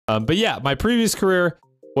But yeah, my previous career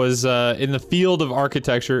was in the field of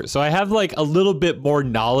architecture, so I have like a little bit more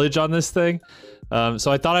knowledge on this thing.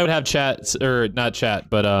 So I thought I would have chat, or not chat,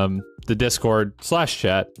 but the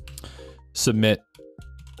Discord/chat submit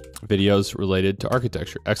videos related to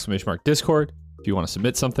architecture. !Discord if you want to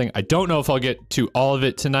submit something. I don't know if I'll get to all of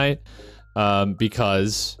it tonight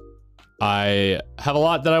because I have a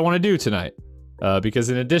lot that I want to do tonight. Because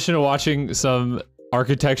in addition to watching some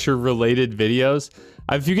architecture related videos,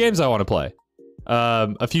 I have a few games I want to play.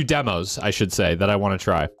 A few demos, I should say, that I want to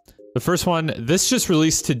try. The first one, this just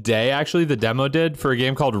released today, actually, the demo did, for a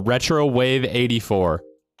game called Retro Wave 84.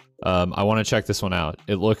 I want to check this one out.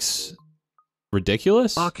 It looks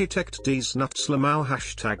ridiculous. Architect D's Nutslamau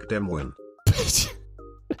 #Demwin.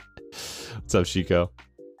 What's up, Chico?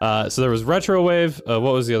 So there was Retro Wave. What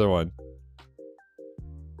was the other one?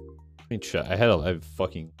 Let me check. I had a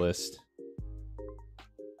fucking list.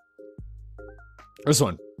 This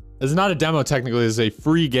one. This is not a demo, technically. This is a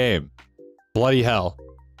free game. Bloody hell.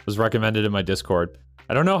 Was recommended in my Discord.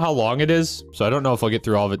 I don't know how long it is, so I don't know if I'll get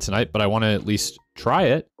through all of it tonight, but I want to at least try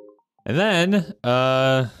it. And then,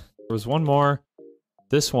 there was one more.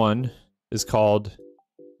 This one is called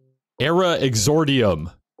Era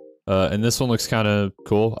Exordium. And this one looks kind of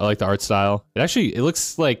cool. I like the art style. It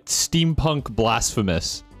looks like steampunk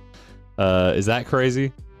blasphemous. Is that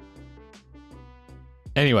crazy?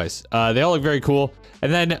 Anyways, they all look very cool.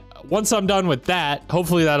 And then once I'm done with that,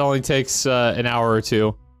 hopefully that only takes an hour or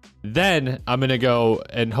two. Then I'm gonna go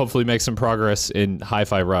and hopefully make some progress in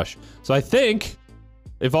Hi-Fi Rush. So I think,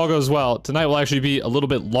 if all goes well, tonight will actually be a little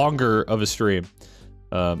bit longer of a stream.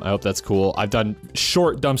 I hope that's cool. I've done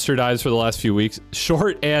short dumpster dives for the last few weeks.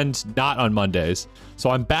 Short and not on Mondays.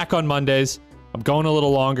 So I'm back on Mondays. I'm going a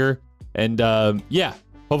little longer. And yeah,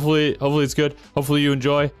 hopefully it's good. Hopefully you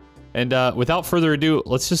enjoy. And without further ado,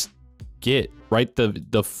 let's just get right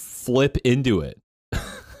the flip into it.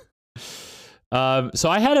 So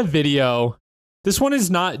I had a video. This one is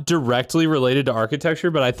not directly related to architecture,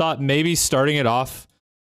 but I thought maybe starting it off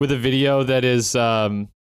with a video that is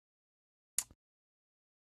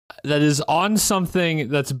on something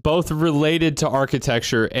that's both related to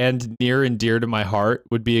architecture and near and dear to my heart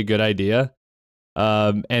would be a good idea.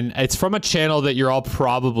 And it's from a channel that you're all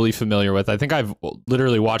probably familiar with. I think I've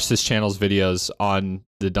literally watched this channel's videos on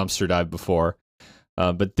the dumpster dive before.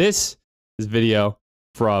 But this is video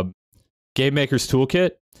from Game Maker's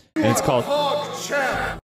Toolkit, and it's called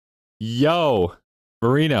Yo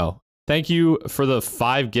Marino. Thank you for the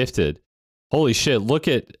 5 gifted. Holy shit! Look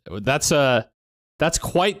at that's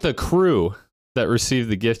quite the crew that received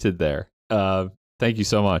the gifted there. Thank you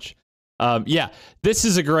so much. Yeah, this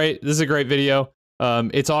is a great video.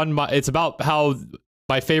 It's about how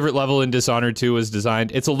my favorite level in Dishonored 2 was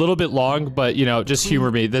designed. It's a little bit long, but you know, just humor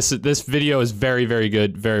me. This video is very, very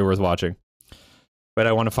good, very worth watching. But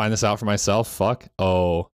I want to find this out for myself. Fuck.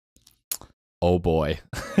 Oh boy.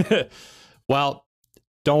 Well,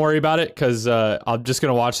 don't worry about it, because I'm just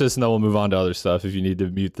gonna watch this and then we'll move on to other stuff if you need to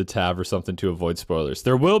mute the tab or something to avoid spoilers.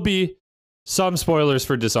 There will be some spoilers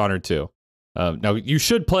for Dishonored 2. Now, you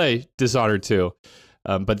should play Dishonored 2,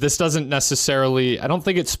 but this doesn't necessarily... I don't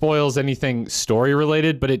think it spoils anything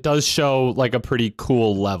story-related, but it does show, like, a pretty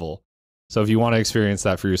cool level. So if you want to experience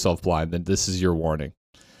that for yourself blind, then this is your warning.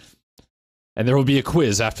 And there will be a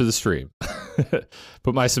quiz after the stream.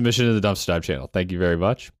 Put my submission in the Dumpster Dive channel. Thank you very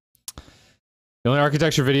much. The only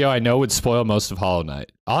architecture video I know would spoil most of Hollow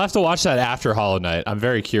Knight. I'll have to watch that after Hollow Knight. I'm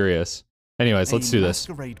very curious. Anyways, let's do this.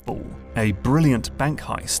 Masquerade Ball, a brilliant bank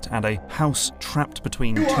heist, and a house trapped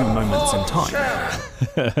between 2 moments in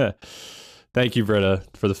time. Thank you, Britta,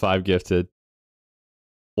 for the 5 gifted.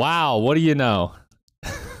 Wow, what do you know?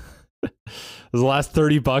 It was the last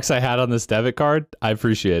 30 bucks I had on this debit card. I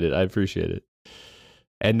appreciate it. I appreciate it.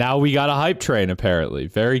 And now we got a hype train, apparently.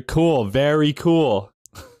 Very cool. Very cool.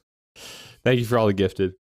 Thank you for all the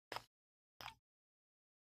gifted.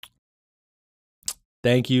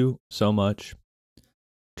 Thank you so much.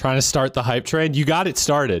 Trying to start the hype train. You got it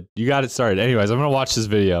started. You got it started. Anyways, I'm going to watch this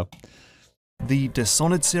video. The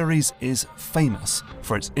Dishonored series is famous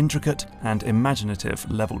for its intricate and imaginative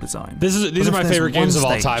level design. These are my favorite games of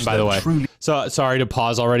all time, by the way. So sorry to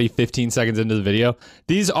pause already 15 seconds into the video.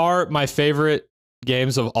 These are my favorite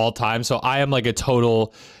games of all time. So I am like a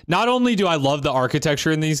total... Not only do I love the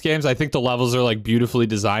architecture in these games, I think the levels are like beautifully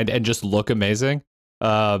designed and just look amazing. You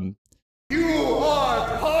are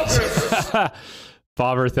Pobber!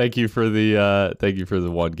 Bobber, thank you for the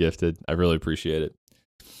 1 gifted. I really appreciate it.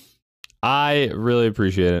 I really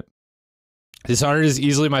appreciate it. Dishonored is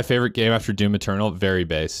easily my favorite game after Doom Eternal. Very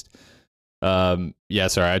based. Yeah,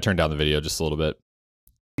 sorry, I turned down the video just a little bit.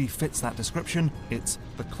 fits that description. It's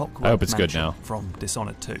the Clockwork I hope it's good Mansion now. from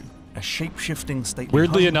Dishonored 2. A shape-shifting stately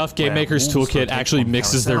Weirdly home enough, Game where Maker's walls Toolkit rotate actually on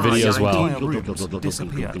mixes their carousels, video as well. entire rooms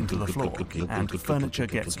disappear into the floor, and furniture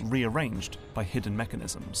gets rearranged by hidden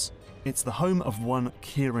mechanisms. It's the home of one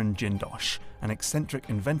Kieran Jindosh, an eccentric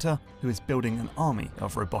inventor who is building an army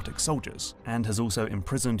of robotic soldiers, and has also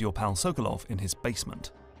imprisoned your pal Sokolov in his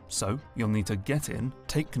basement. So, you'll need to get in,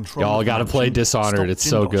 take control Y'all of the gotta play mansion, Dishonored, stop it's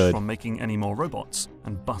so Jindosh good. from making any more robots,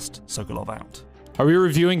 and bust Sokolov out. Are we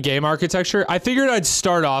reviewing game architecture? I figured I'd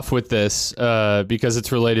start off with this because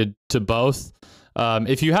it's related to both.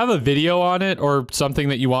 If you have a video on it or something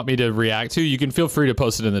that you want me to react to, you can feel free to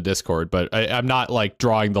post it in the Discord, but I'm not like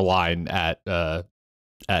drawing the line at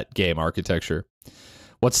game architecture.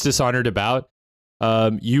 What's Dishonored about?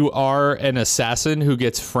 You are an assassin who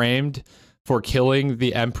gets framed for killing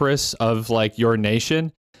the empress of like your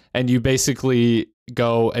nation, and you basically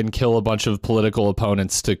go and kill a bunch of political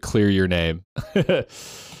opponents to clear your name.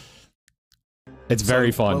 It's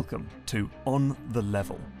very fun. Welcome to On the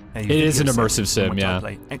Level. It is an immersive sim, in which yeah. I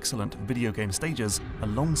play excellent video game stages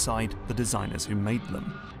alongside the designers who made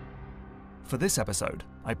them. For this episode,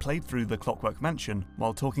 I played through the Clockwork Mansion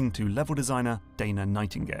while talking to level designer Dana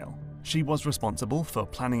Nightingale. She was responsible for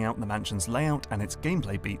planning out the mansion's layout and its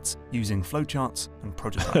gameplay beats using flowcharts and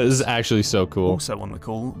prototypes. This is actually so cool. Also on the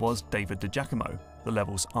call was David DiGiacomo, the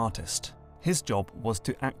level's artist. His job was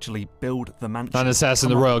to actually build the mansion. Not an assassin,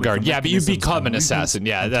 come the up Royal with Guard. the Yeah, but you mechanisms become and an assassin.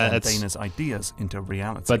 Yeah, movements and turn that's. Dana's ideas into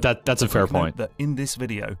reality. But that's a fair Quick note point. that in this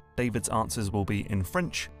video, David's answers will be in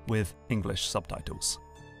French with English subtitles.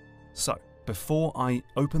 So, before I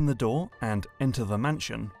open the door and enter the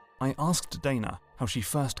mansion, I asked Dana how she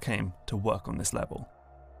first came to work on this level.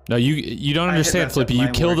 No, you don't I had understand, wrapped up Flippy. You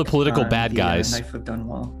my kill the work political on bad the, guys. Knife of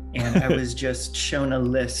Dunwall, and I was just shown a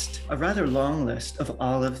list, a rather long list of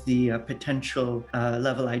all of the potential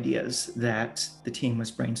level ideas that the team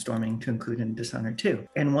was brainstorming to include in Dishonored 2.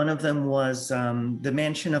 And one of them was the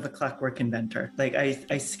mansion of a clockwork inventor. Like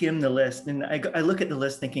I skimmed the list, and I look at the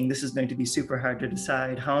list thinking this is going to be super hard to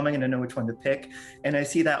decide. How am I going to know which one to pick? And I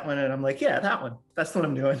see that one, and I'm like, yeah, that one. That's what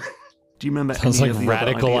I'm doing. Do you remember Sounds any like of the other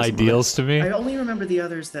radical ideas on the ideals to me. I only remember the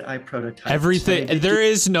others that I prototyped. Everything. So There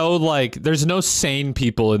is no there's no sane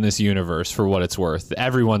people in this universe for what it's worth.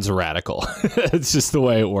 Everyone's a radical. It's just the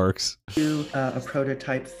way it works. do a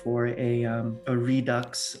prototype for a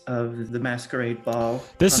redux of the Masquerade Ball.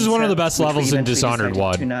 This is one of the concept, best which we levels in eventually Dishonored decided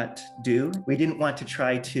 1. To not do. We didn't want to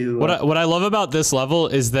try to. What I love about this level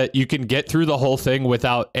is that you can get through the whole thing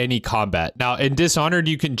without any combat. Now, in Dishonored,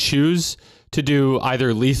 you can choose to do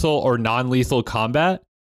either lethal or non-lethal combat.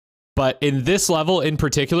 But in this level in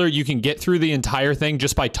particular, you can get through the entire thing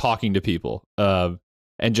just by talking to people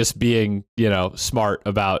and just being, smart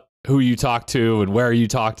about who you talk to and where you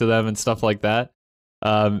talk to them and stuff like that.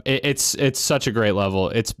 It's such a great level.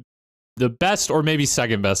 It's the best or maybe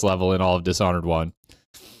second best level in all of Dishonored 1.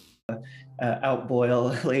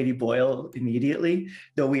 Outboil Lady Boyle immediately,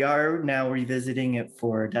 though we are now revisiting it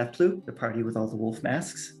for Deathloop, the party with all the wolf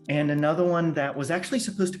masks. And another one that was actually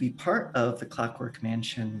supposed to be part of the Clockwork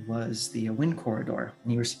Mansion was the Wind Corridor.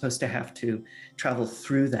 And you were supposed to have to travel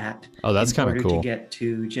through that. Oh, that's kind of in cool. order to get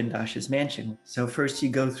to Jindosh's mansion. So first you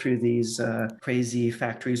go through these crazy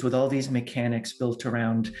factories with all these mechanics built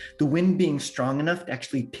around the wind being strong enough to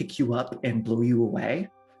actually pick you up and blow you away.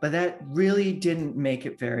 But that really didn't make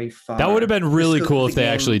it very far. That would have been really The scope cool of if the they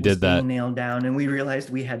game actually was did that. being nailed down, and we realized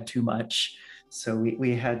we had too much, so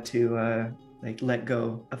we had to let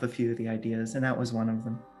go of a few of the ideas, and that was one of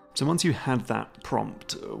them. So once you had that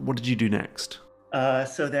prompt, what did you do next?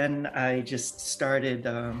 So then I just started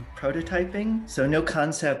prototyping. So no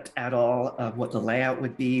concept at all of what the layout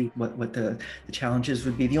would be, what the challenges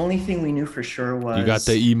would be. The only thing we knew for sure was You got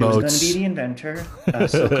the it was going to emotes. be the inventor.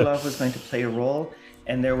 Sokolov was going to play a role,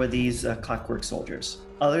 and there were these clockwork soldiers.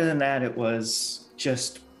 Other than that, it was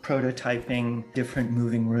just prototyping different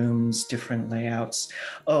moving rooms, different layouts.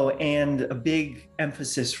 Oh, and a big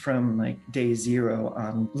emphasis from like day zero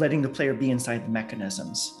on letting the player be inside the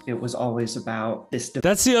mechanisms. It was always about this.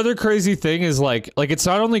 That's the other crazy thing is like it's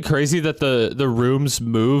not only crazy that the rooms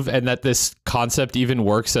move and that this concept even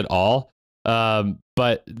works at all,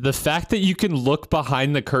 but the fact that you can look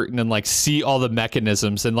behind the curtain and like see all the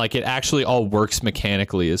mechanisms and like it actually all works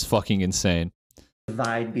mechanically is fucking insane.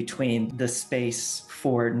 Divide between the space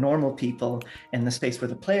for normal people and the space where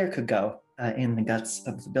the player could go in the guts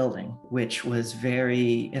of the building, which was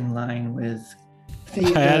very in line with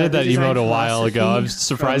I added that emote a while ago. I'm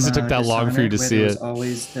surprised it took that long for you to see it. There was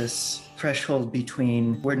always this threshold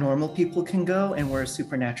between where normal people can go and where a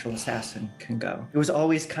supernatural assassin can go. It was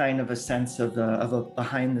always kind of a sense of a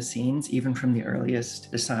behind the scenes, even from the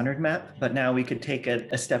earliest Dishonored map, but now we could take it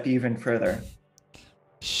a step even further.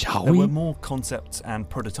 Shall There we? were more concepts and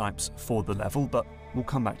prototypes for the level, but we'll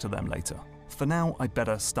come back to them later. For now, I'd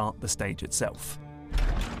better start the stage itself.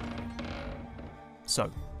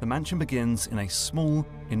 So, the mansion begins in a small,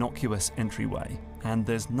 innocuous entryway, and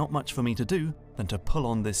there's not much for me to do than to pull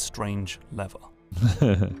on this strange lever.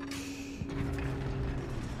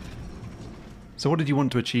 So what did you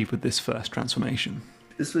want to achieve with this first transformation?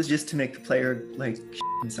 This was just to make the player like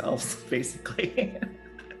themselves, basically. Am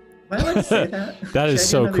I allowed to say that? That is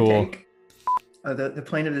Should I so do another cool. take? The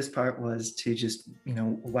point of this part was to just,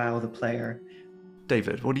 wow the player.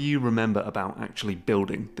 David, what do you remember about actually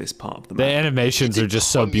building this part of the The map? animations are just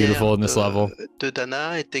so beautiful in this level. De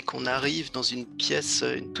Dana était qu'on arrive dans une pièce,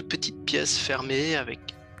 une toute petite pièce fermée avec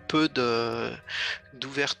peu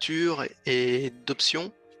d'ouverture et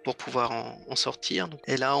d'options pour pouvoir en sortir.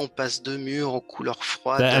 Et là, on passe deux murs aux couleurs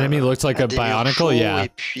froides. The enemy looks like a des murs Bionicle, chauds, yeah. Et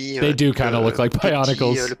puis, They do kind of look like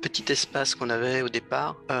Bionicles. Le petit espace qu'on avait au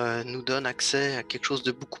départ nous donne accès à quelque chose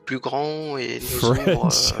de beaucoup plus grand et nous ouvre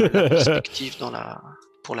la perspective dans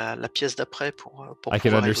pour la pièce d'après pour I can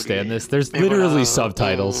pouvoir understand évoluer. this. There's Mais literally voilà,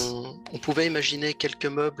 subtitles. on pouvait imaginer quelques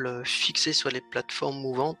meubles fixés sur les plateformes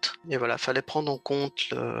mouvantes. Et voilà, fallait prendre en compte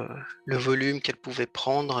le volume qu'elles pouvaient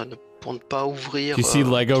prendre pour ne pas ouvrir. Do you see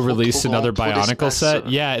Lego trop released grand, another trop Bionicle d'espace. set?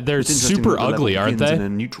 Yeah, they're It's interesting super that the level ugly, aren't begins they? in a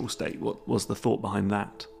neutral state. What was the thought behind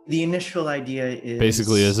that? The initial idea is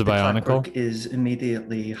Basically is a the Bionicle? clockwork is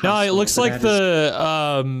immediately No, hostile, it looks but like that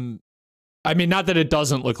is- the I mean, not that it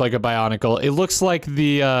doesn't look like a Bionicle. It looks like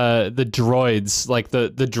the droids, like the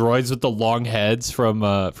droids with the long heads from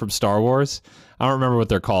Star Wars. I don't remember what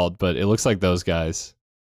they're called, but it looks like those guys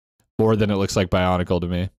more than it looks like Bionicle to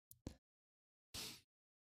me.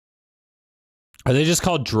 Are they just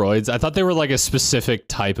called droids? I thought they were like a specific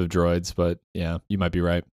type of droids, but yeah, you might be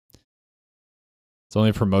right. It's only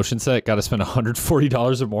a promotion set. Got to spend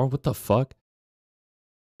 $140 or more. What the fuck?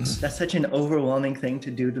 That's such an overwhelming thing to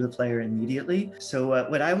do to the player immediately. So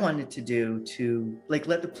what I wanted to do to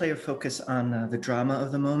let the player focus on the drama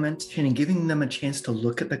of the moment and giving them a chance to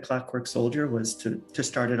look at the Clockwork Soldier was to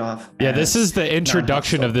start it off. Yeah, as this is the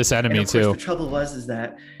introduction non-hostile. of this enemy and of course, too. The trouble was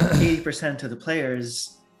that 80% of the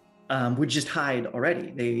players would just hide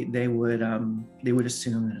already. They would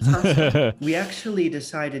assume that it's hostile. We actually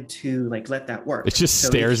decided to let that work. It just So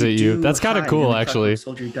if stares at you. do That's kinda hide cool, and the actually.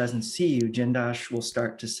 Clockwork Soldier doesn't see you. Jindosh will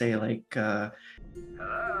start to say Hello?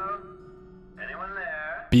 Anyone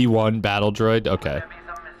there? B1 battle droid. Okay. There be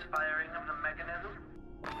some misfiring of the mechanism?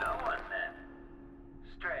 No one then.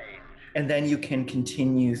 Strange. and then you can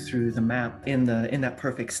continue through the map in that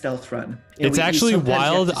perfect stealth run. And It's actually sometimes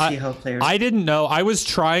have wild. to see how players- I didn't know. I was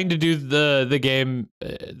trying to do the game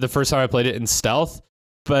the first time I played it in stealth,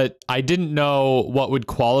 but I didn't know what would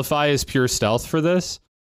qualify as pure stealth for this.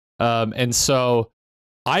 And so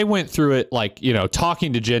I went through it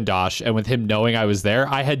talking to Jindosh, and with him knowing I was there,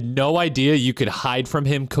 I had no idea you could hide from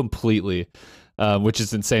him completely, which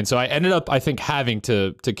is insane. So I ended up, I think, having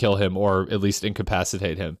to kill him or at least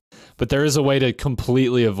incapacitate him. But there is a way to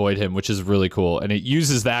completely avoid him, which is really cool, and it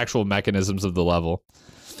uses the actual mechanisms of the level.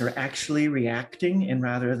 they're actually reacting, and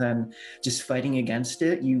rather than just fighting against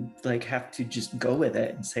it, you have to just go with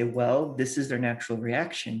it and say, well, this is their natural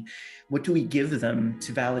reaction. What do we give them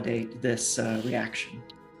to validate this reaction?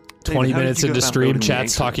 20 David, how did minutes you go into about stream, building the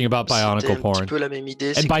chat's atrium? talking about C'était Bionicle un petit porn. peu la même idée,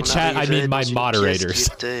 And c'est by qu'on chat, I arrivait mean my dans une moderators. pièce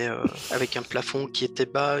qui était avec un plafond qui était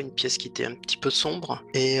bas, une pièce qui était un petit peu sombre,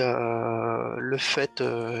 et le fait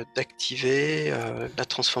d'activer la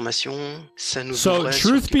transformation, ça nous So, ouvrait sur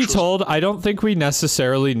truth quelque be chose. told, I don't think we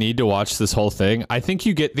necessarily need to watch this whole thing. I think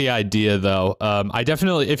you get the idea, though. I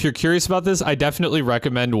definitely, if you're curious about this, I definitely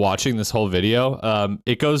recommend watching this whole video.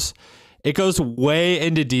 It goes way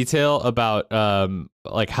into detail about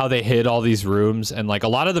how they hid all these rooms, and a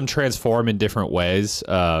lot of them transform in different ways.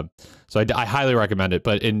 So I highly recommend it.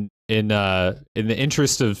 But in the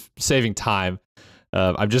interest of saving time,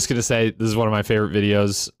 I'm just gonna say this is one of my favorite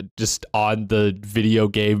videos, just on the video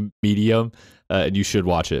game medium, and you should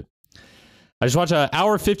watch it. I just watched an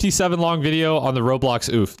hour 57 long video on the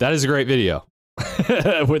Roblox oof. That is a great video,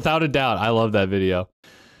 without a doubt. I love that video.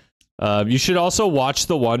 You should also watch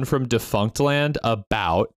the one from Defunctland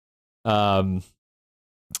about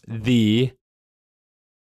the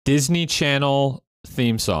Disney Channel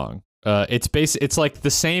theme song. It's like the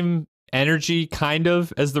same energy kind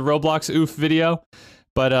of as the Roblox oof video,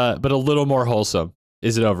 but a little more wholesome.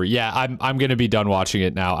 Is it over? Yeah, I'm gonna be done watching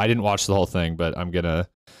it now. I didn't watch the whole thing, but I'm gonna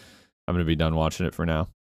be done watching it for now.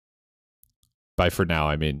 by for now,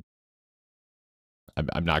 I mean,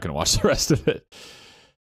 I'm not going to watch the rest of it.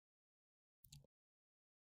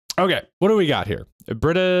 Okay, what do we got here?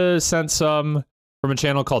 Britta sent some from a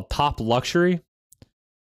channel called Top Luxury.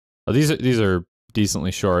 Oh, these are decently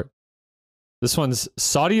short. This one's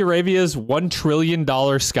Saudi Arabia's $1 trillion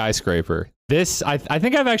skyscraper. This, I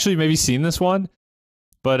think I've actually maybe seen this one,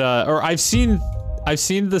 but or I've seen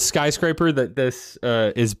the skyscraper that this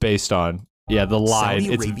is based on. Yeah, the line.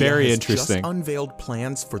 Saudi It's Arabia very has interesting. Just unveiled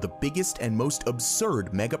plans for the biggest and most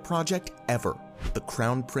absurd mega project ever. The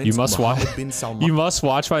Crown Prince You must Mohammed watch. bin Salman. You must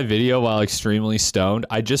watch my video while extremely stoned.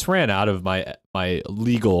 I just ran out of my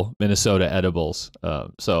legal Minnesota edibles,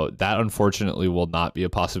 so that unfortunately will not be a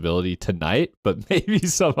possibility tonight, but maybe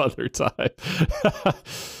some other time.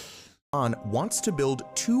 Wants to build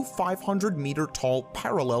 2 500-meter tall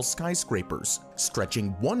parallel skyscrapers stretching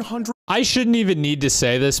 100. I shouldn't even need to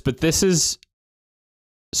say this, but this is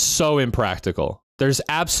so impractical. There's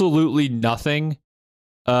absolutely nothing.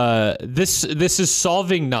 This is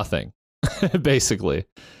solving nothing, basically.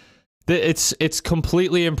 It's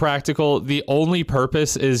completely impractical. The only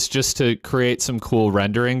purpose is just to create some cool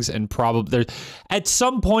renderings, and probably at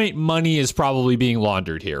some point money is probably being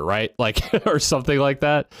laundered here, right? Like or something like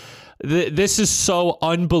that. This is so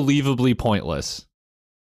unbelievably pointless.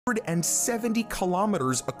 170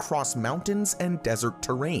 kilometers across mountains and desert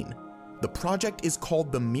terrain. The project is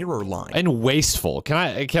called the Mirror Line. And wasteful. Can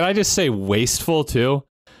I just say wasteful too?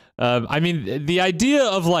 I mean, the idea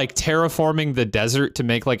of like terraforming the desert to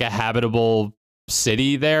make like a habitable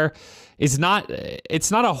city there is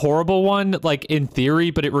it's not a horrible one, like in theory,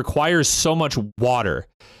 but it requires so much water.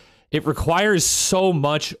 It requires so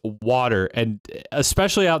much water, and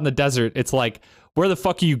especially out in the desert, it's like, where the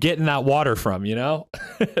fuck are you getting that water from, you know?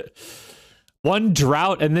 One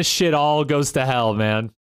drought and this shit all goes to hell,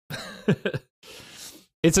 man.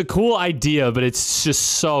 It's a cool idea, but it's just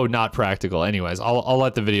so not practical. Anyways, I'll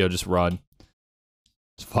let the video just run.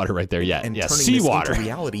 There's water right there. Yeah, And yeah, turning seawater. this into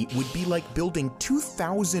reality would be like building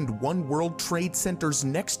 2,001 World Trade Centers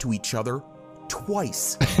next to each other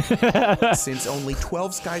twice. Since only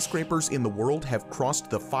 12 skyscrapers in the world have crossed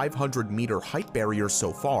the 500-meter height barrier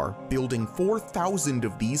so far, building 4,000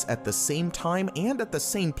 of these at the same time and at the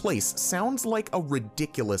same place sounds like a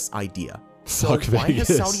ridiculous idea. So Fuck why Vegas.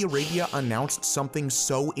 has Saudi Arabia announced something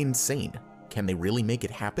so insane? Can they really make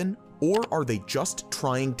it happen? Or are they just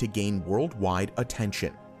trying to gain worldwide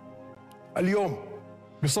attention?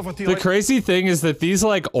 The crazy thing is that these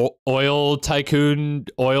like oil tycoon,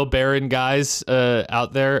 oil baron guys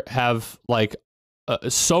out there have like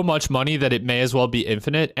so much money that it may as well be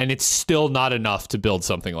infinite, and it's still not enough to build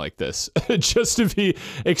something like this. Just to be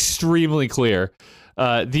extremely clear,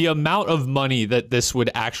 the amount of money that this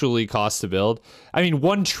would actually cost to build, I mean,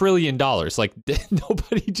 $1 trillion. Like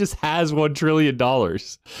nobody just has $1 trillion.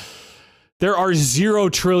 There are 0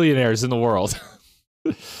 trillionaires in the world.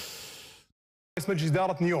 رئيس مجلس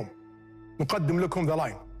إدارة نيوم نقدم لكم ذا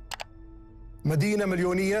لاين مدينة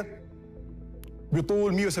مليونية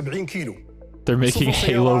بطول 170 كيلو. They're making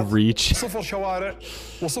Halo Reach. صفر شوارع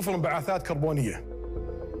وصفر انبعاثات كربونية.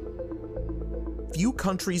 Few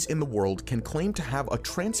countries in the world can claim to have a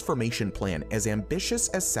transformation plan as ambitious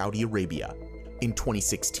as Saudi Arabia. In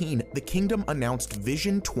 2016, the kingdom announced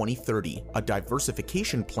Vision 2030, a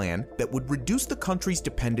diversification plan that would reduce the country's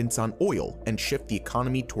dependence on oil and shift the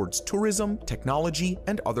economy towards tourism, technology,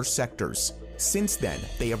 and other sectors. Since then,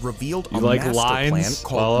 they have revealed a master plan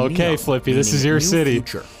called well, okay, NEOM, Flippy, this is meaning your New city.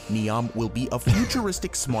 Future. NEOM will be a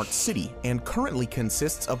futuristic smart city and currently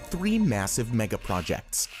consists of 3 massive mega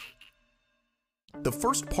projects. The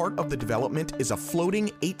first part of the development is a floating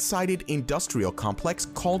 8-sided industrial complex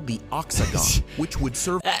called the Oxagon, which would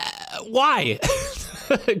serve. Why?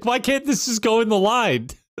 Why can't this just go in the line?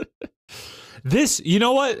 This, you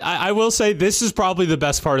know what? I will say this is probably the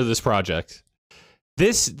best part of this project.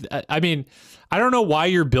 This, I mean, I don't know why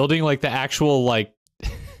you're building like the actual, like,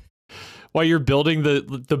 why you're building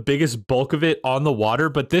the biggest bulk of it on the water,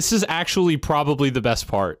 but this is actually probably the best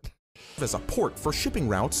part. As a port for shipping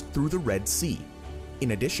routes through the Red Sea.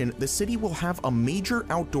 In addition, the city will have a major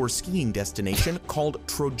outdoor skiing destination called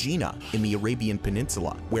Trojena in the Arabian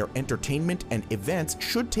Peninsula, where entertainment and events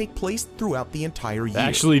should take place throughout the entire year.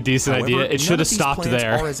 Actually, decent However, idea. It should have stopped none of these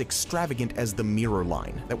there. plans are as extravagant as the Mirror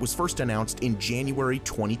Line that was first announced in January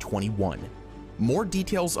 2021. More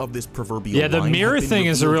details of this proverbial Yeah, the line mirror have been thing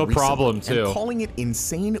is a real revealed recently, problem, too. And calling it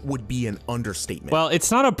insane would be an understatement. Well, it's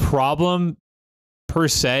not a problem per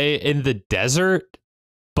se in the desert,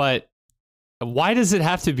 but why does it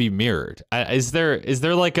have to be mirrored? Is there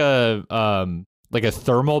like a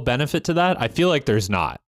thermal benefit to that? I feel like there's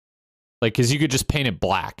not. Like, because you could just paint it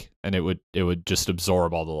black. and it would just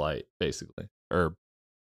absorb all the light, basically, or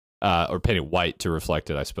paint it white to reflect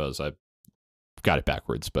it. I suppose I got it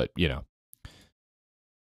backwards, but you know,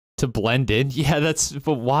 to blend in. Yeah,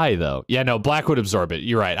 but why though? Yeah, no, black would absorb it.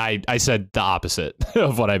 You're right. I said the opposite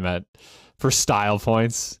of what I meant. For style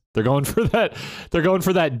points, they're going for that. They're going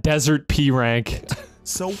for that desert P rank.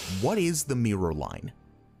 So what is the Mirror Line?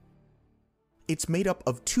 It's made up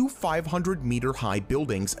of two 500-meter-high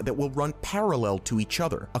buildings that will run parallel to each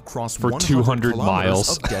other across for 100 200 kilometers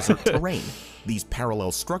miles of desert terrain. These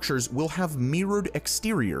parallel structures will have mirrored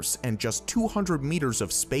exteriors and just 200 meters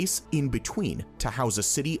of space in between to house a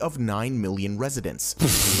city of 9 million residents.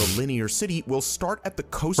 The linear city will start at the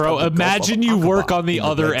coast of the imagine Gulf of you work Aqaba on the in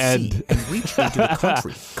other Red Sea end and reach into the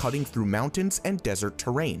country, cutting through mountains and desert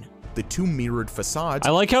terrain. The two mirrored facades.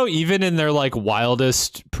 I like how even in their like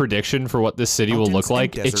wildest prediction for what this city will look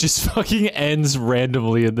like, it just fucking ends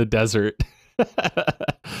randomly in the desert.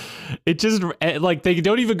 It just like they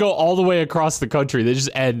don't even go all the way across the country. They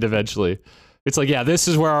just end eventually. It's like, yeah, this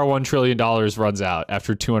is where our $1 trillion runs out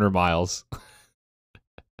after 200 miles.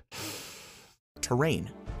 Terrain.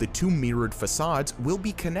 The two mirrored facades will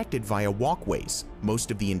be connected via walkways.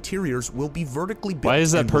 Most of the interiors will be vertically built. Why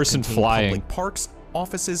is that and will person contain flying? Public parks,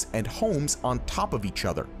 offices, and homes on top of each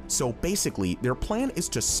other. So basically, their plan is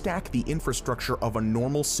to stack the infrastructure of a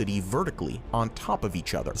normal city vertically on top of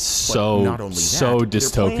each other. So, but not only so that,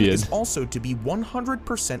 dystopian. Their plan is also to be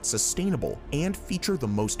 100% sustainable and feature the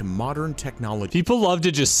most modern technology. People love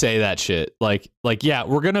to just say that shit. Like, yeah,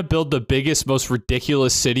 we're gonna build the biggest, most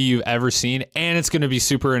ridiculous city you've ever seen, and it's gonna be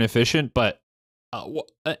super inefficient, but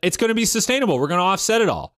it's gonna be sustainable. We're gonna offset it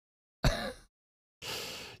all.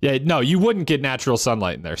 Yeah, no, you wouldn't get natural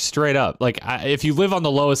sunlight in there, straight up. Like, if you live on the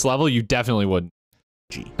lowest level, you definitely wouldn't.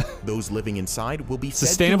 Those living inside will be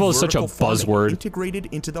sustainable is such a buzzword. Integrated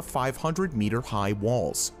into the 500-meter-high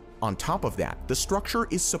walls. On top of that, the structure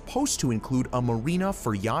is supposed to include a marina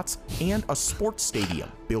for yachts and a sports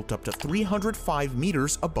stadium built up to 305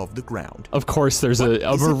 meters above the ground. Of course, there's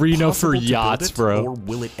a marina for yachts, bro. Or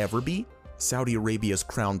will it ever be? Saudi Arabia's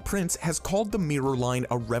crown prince has called the Mirror Line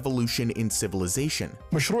a revolution in civilization.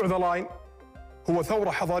 مشروع ذا لاين هو ثورة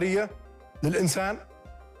حضارية للإنسان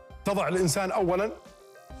تضع الإنسان أولاً.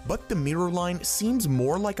 But the Mirror Line seems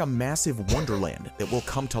more like a massive wonderland that will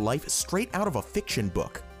come to life straight out of a fiction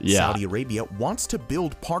book. Yeah. Saudi Arabia wants to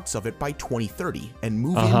build parts of it by 2030 and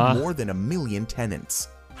move in more than 1 million tenants.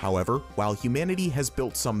 However, while humanity has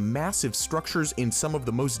built some massive structures in some of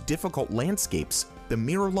the most difficult landscapes, the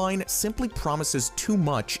Mirror Line simply promises too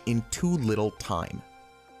much in too little time.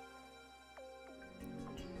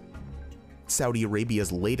 Saudi Arabia's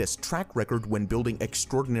latest track record when building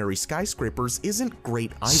extraordinary skyscrapers isn't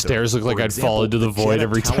great either. Stairs look like For I'd fall into the void Jeddah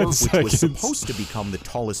every 10 Tower, seconds. which was supposed to become the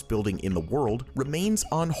tallest building in the world, remains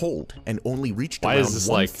on hold and only reached Why around is this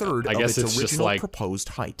like, 1/3 I of guess its it's just original like proposed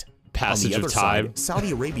height. passage On the other of time. side,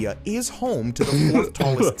 Saudi Arabia is home to the 4th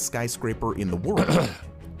tallest skyscraper in the world.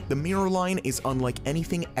 The Mirror Line is unlike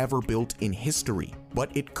anything ever built in history, but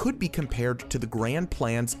it could be compared to the grand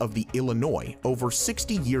plans of the Illinois over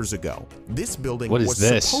 60 years ago. This building was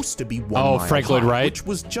supposed to be 1 mile Frank Lloyd high, Wright? which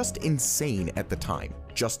was just insane at the time.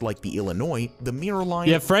 Just like the Illinois, the Mirror Line...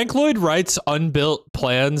 Yeah, Frank Lloyd Wright's unbuilt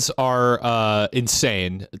plans are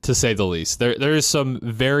insane, to say the least. There is some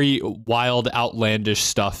very wild, outlandish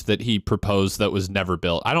stuff that he proposed that was never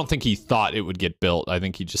built. I don't think he thought it would get built. I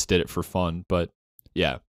think he just did it for fun, but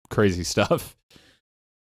yeah. Crazy stuff.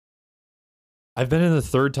 I've been in the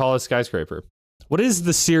 3rd tallest skyscraper. What is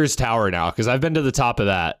the Sears Tower now? Because I've been to the top of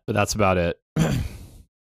that, but that's about it.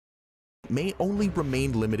 may only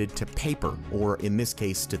remain limited to paper, or in this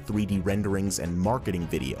case to 3D renderings and marketing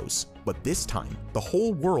videos. But this time, the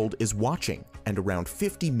whole world is watching, and around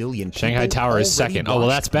 50 million people Shanghai Tower is already second. Oh, well,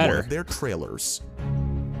 that's watched better. one of their trailers.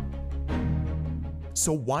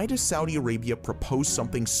 So why does Saudi Arabia propose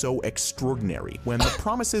something so extraordinary when the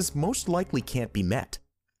promises most likely can't be met?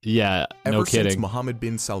 Yeah, no Ever since kidding. Mohammed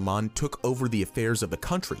bin Salman took over the affairs of the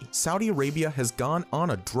country, Saudi Arabia has gone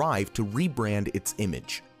on a drive to rebrand its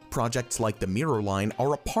image. Projects like the Mirror Line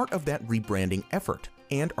are a part of that rebranding effort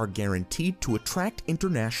and are guaranteed to attract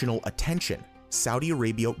international attention. Saudi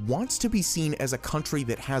Arabia wants to be seen as a country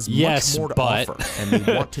that has much more to offer, and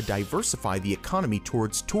they want to diversify the economy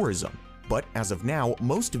towards tourism. But as of now,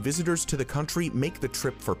 most visitors to the country make the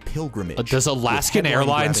trip for pilgrimage. Does Alaskan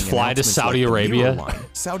Airlines fly to Saudi Arabia?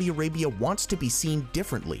 Saudi Arabia wants to be seen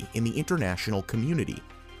differently in the international community.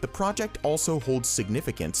 The project also holds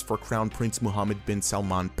significance for Crown Prince Mohammed bin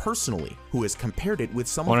Salman personally, who has compared it with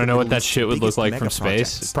some of the know what that Middle shit East's would look biggest like from mega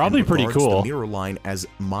space? projects Probably and pretty regards cool. the Mirror Line as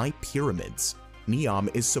My Pyramids.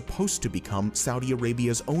 Neom is supposed to become Saudi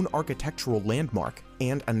Arabia's own architectural landmark,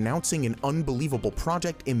 and announcing an unbelievable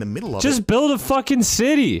project in the middle of Just build a fucking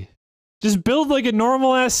city. Just build like a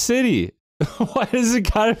normal ass city. Why does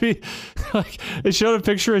it gotta be like, it showed a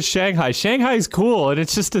picture of Shanghai. Shanghai's cool and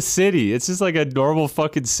it's just a city. It's just like a normal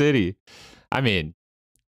fucking city. I mean,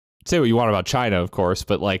 say what you want about China, of course,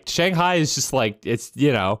 but like Shanghai is just like, it's,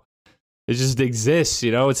 you know, it just exists,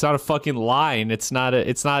 you know? It's not a fucking line. It's not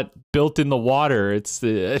built in the water. It's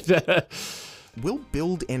will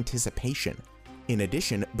build anticipation. In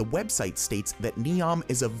addition, the website states that Neom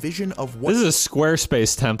is a vision of what— This is a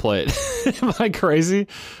Squarespace template. Am I crazy?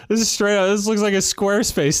 This is straight up, this looks like a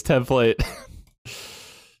Squarespace template.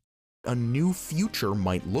 a new future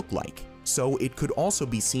might look like. So it could also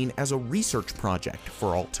be seen as a research project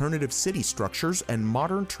for alternative city structures and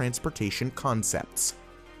modern transportation concepts.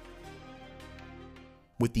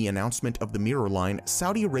 With the announcement of the Mirror Line,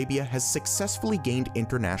 Saudi Arabia has successfully gained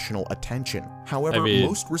international attention. However,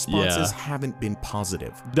 most responses haven't been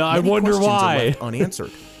positive. No, I wonder why. Are left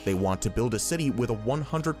unanswered. They want to build a city with a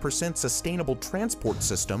 100% sustainable transport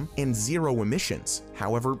system and zero emissions.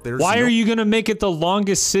 However, there's Why are you gonna make it the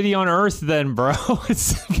longest city on Earth then, bro?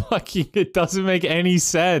 It's fucking, it doesn't make any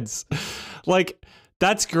sense. Like,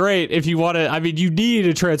 that's great if you want to. I mean, you need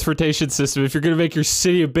a transportation system if you're going to make your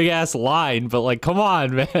city a big ass line, but like, come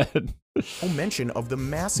on, man. No mention of the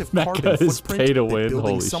massive Mecca carbon is footprint pay to that win.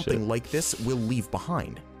 building Holy something shit. like this will leave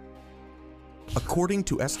behind. According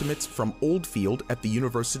to estimates from Oldfield at the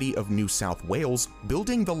University of New South Wales,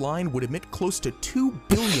 building the line would emit close to 2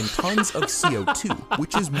 billion tons of CO2,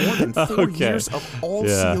 which is more than 4 years of all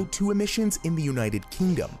CO2 emissions in the United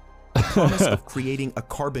Kingdom. The promise of creating a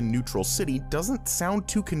carbon-neutral city doesn't sound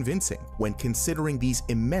too convincing when considering these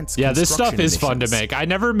immense This stuff is emissions. fun to make. I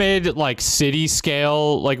never made like city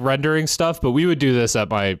scale like rendering stuff, but we would do this at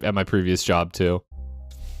my previous job too.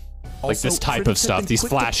 Like Also, this type of critics have stuff, been these quick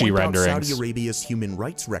to flashy point out renderings. Saudi Arabia's human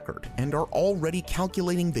rights record and are already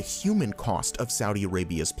calculating the human cost of Saudi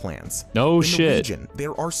Arabia's plans. No In shit. the region,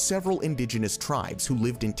 there are several indigenous tribes who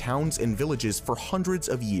lived in towns and villages for hundreds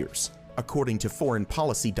of years. According to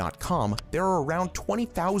foreignpolicy.com, there are around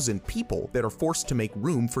 20,000 people that are forced to make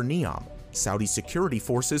room for Neom. Saudi security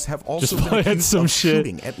forces have also Just been plant accused some of shit.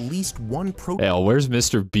 shooting at least one protest. Hell, where's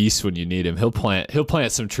Mr. Beast when you need him? He'll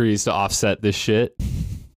plant some trees to offset this shit.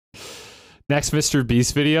 Next Mr.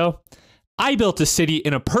 Beast video. I built a city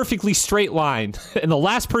in a perfectly straight line, and the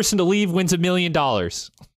last person to leave wins $1 million.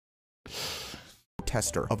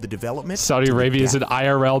 Tester of the development. Saudi to the Arabia is an death.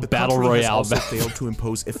 IRL The battle country has royale. also failed to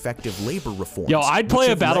impose effective labor reforms. Yo, I'd which play a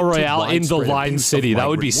have battle led to royale in the widespread Line abuse of City. That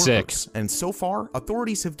would be migrant sick. workers. And so far,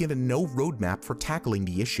 authorities have given no roadmap for tackling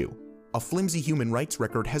the issue. A flimsy human rights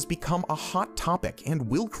record has become a hot topic and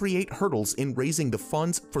will create hurdles in raising the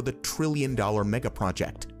funds for the trillion-dollar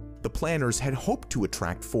megaproject. The planners had hoped to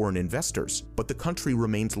attract foreign investors, but the country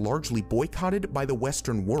remains largely boycotted by the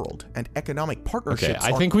Western world, and economic partnerships Okay,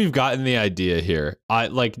 I think we've gotten the idea here. I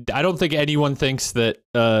don't think anyone thinks that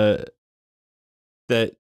that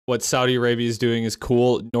what Saudi Arabia is doing is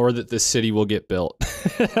cool, nor that this city will get built.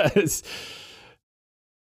 It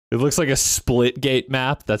looks like a split gate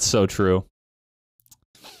map. That's so true.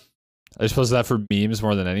 I just posted that for memes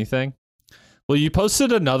more than anything. Well, you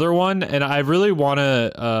posted another one, and I really want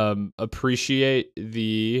to appreciate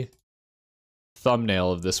the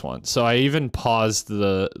thumbnail of this one. So I even paused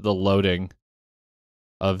the loading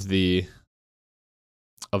of the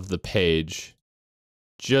page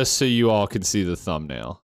just so you all can see the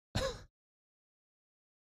thumbnail.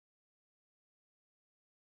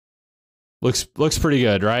 Looks pretty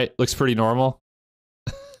good, right? Looks pretty normal.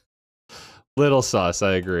 Little sus,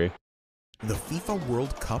 I agree. The FIFA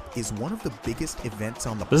World Cup is one of the biggest events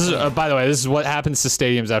on the This is, planet. by the way, this is what happens to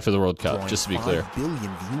stadiums after the World Cup, drawing just to be 5 clear. billion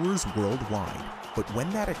viewers worldwide. But when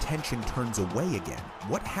that attention turns away again,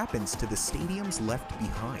 what happens to the stadiums left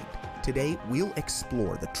behind? Today, we'll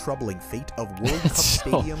explore the troubling fate of World Cup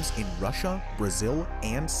stadiums in Russia, Brazil,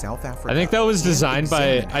 and South Africa. I think that was and designed by,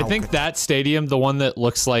 examine I how think that stadium, the one that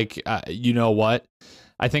looks like, you know what,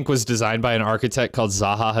 I think was designed by an architect called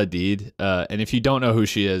Zaha Hadid. And if you don't know who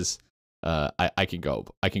she is, I can go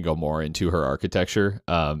more into her architecture.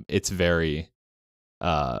 It's very,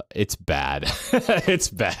 it's bad. It's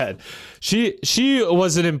bad. She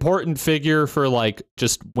was an important figure for like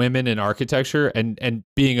just women in architecture and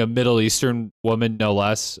being a Middle Eastern woman, no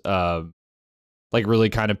less, like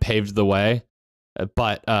really kind of paved the way.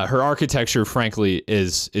 But her architecture, frankly,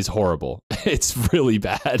 is horrible. It's really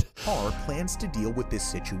bad. Qatar plans to deal with this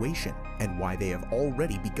situation and why they have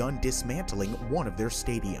already begun dismantling one of their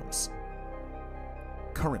stadiums.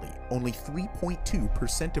 Currently, only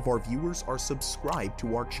 3.2% of our viewers are subscribed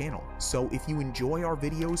to our channel, so if you enjoy our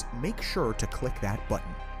videos, make sure to click that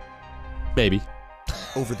button. Maybe.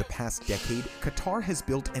 Over the past decade, Qatar has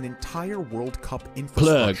built an entire World Cup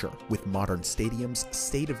infrastructure with modern stadiums,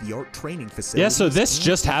 state-of-the-art training facilities. Yeah, so this and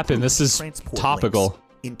just happened. This is transport topical. links.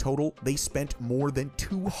 In total, they spent more than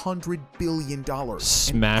 $200 billion.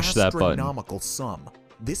 Smash that button. An astronomical sum.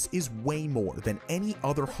 This is way more than any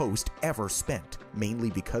other host ever spent,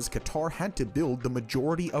 mainly because Qatar had to build the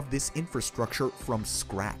majority of this infrastructure from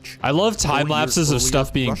scratch. I love time 4 years lapses of earlier,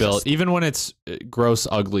 stuff being Russia built, even when it's gross,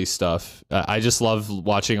 ugly stuff. I just love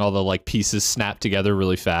watching all the like pieces snap together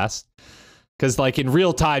really fast. Because like in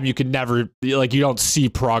real time, you can never like you don't see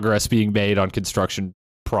progress being made on construction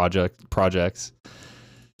projects.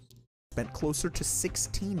 Spent closer to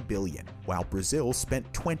 $16 billion, while Brazil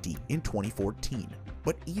spent $20 in 2014.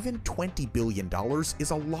 But even $20 billion is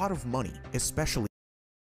a lot of money, especially.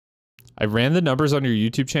 I ran the numbers on your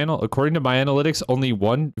YouTube channel. According to my analytics, only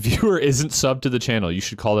one viewer isn't subbed to the channel. You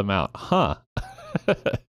should call them out. Huh.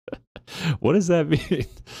 What does that mean?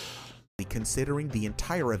 Considering the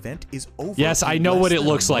entire event is over. Yes, I know what it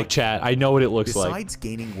looks like, chat. I know what it looks like. Besides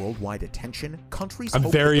gaining worldwide attention, countries I'm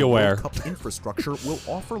hope very that the aware. World Cup infrastructure will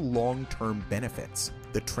offer long-term benefits.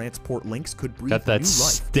 The transport links could breathe Got that new life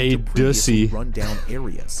stay into previously dussy. run-down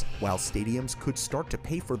areas, while stadiums could start to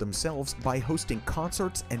pay for themselves by hosting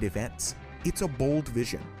concerts and events. It's a bold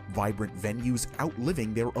vision, vibrant venues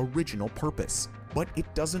outliving their original purpose. But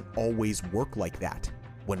it doesn't always work like that.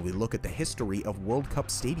 When we look at the history of World Cup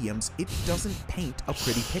stadiums, it doesn't paint a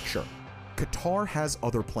pretty picture. Qatar has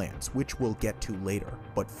other plans, which we'll get to later.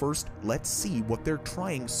 But first, let's see what they're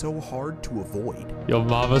trying so hard to avoid. Yo,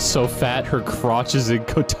 mama's so fat, her crotch is in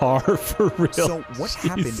Qatar for real. So what Jesus.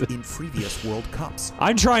 happened in previous World Cups?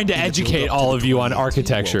 I'm trying to In the educate build-up to all the of you on 2018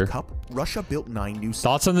 architecture. World Cup, Russia built 9 new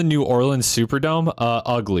Thoughts on the New Orleans Superdome?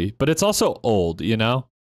 Ugly, but it's also old, you know?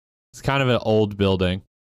 It's kind of an old building.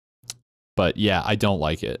 But yeah, I don't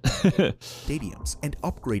like it. stadiums and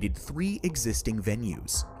upgraded 3 existing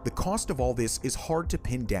venues. The cost of all this is hard to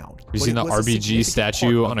pin down. You seen the RBG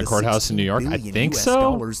statue on a courthouse in New York? I think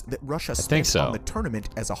so. That Russia I spent think so. on the tournament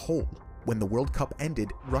as a whole. When the World Cup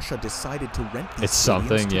ended, Russia decided to rent these It's stadiums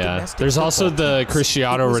something, to yeah. domestic There's also football the teams.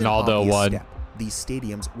 Cristiano It was an Ronaldo obvious one. step. These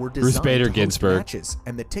stadiums were Ruth designed Bader to host Ginsburg. matches,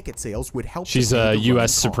 and the ticket sales would help. She's to pay a the U.S. running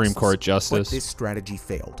Supreme costs. Court But justice. this strategy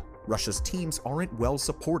failed. Russia's teams aren't well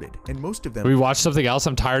supported, and most of them. We watched something else.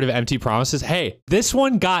 I'm tired of empty promises. Hey, this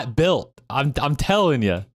one got built. I'm telling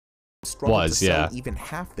you. struggled to sell yeah. even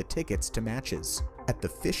half the tickets to matches. At the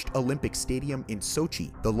Fisht Olympic Stadium in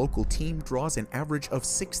Sochi, the local team draws an average of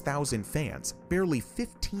 6,000 fans, barely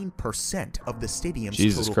 15% of the stadium's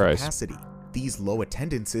Jesus total Christ. capacity. These low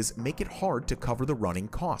attendances make it hard to cover the running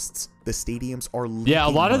costs. The stadiums are Yeah, a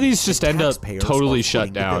leaking lot of money, these just and end up taxpayers totally are shut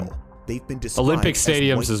footing the down. bill. They've been described Olympic as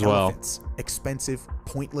stadiums white as well. elephants, expensive,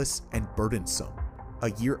 pointless, and burdensome.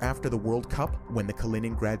 A year after the World Cup, when the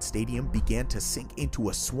Kaliningrad Stadium began to sink into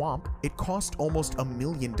a swamp, it cost almost $1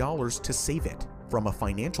 million to save it. From a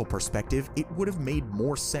financial perspective, it would have made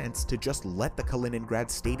more sense to just let the Kaliningrad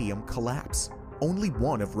Stadium collapse. Only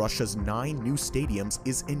one of Russia's 9 new stadiums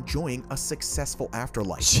is enjoying a successful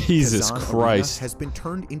afterlife. Jesus Kazan Christ. Arena has been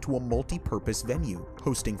turned into a multi-purpose venue,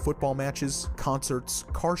 hosting football matches, concerts,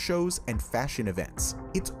 car shows, and fashion events.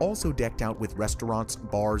 It's also decked out with restaurants,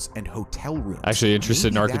 bars, and hotel rooms. Actually interested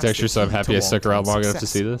in Maybe that's architecture, the so I'm key happy to I stuck around long-term long enough to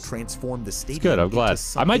see success. this. Transform the It's stadium good. I'm into glad.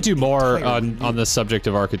 I might do something more entirely on new. the subject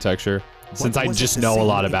of architecture, since But I was it just the know a same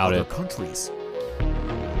lot in about other it. countries?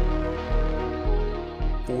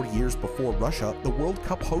 4 years before Russia, the World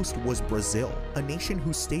Cup host was Brazil, a nation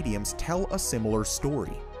whose stadiums tell a similar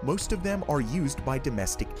story. Most of them are used by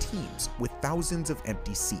domestic teams, with thousands of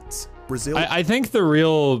empty seats. Brazil I think the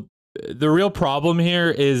real problem here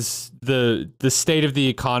is the state of the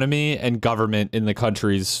economy and government in the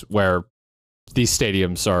countries where these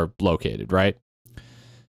stadiums are located, right?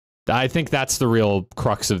 I think that's the real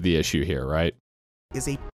crux of the issue here, right? is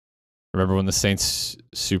a Remember when the Saints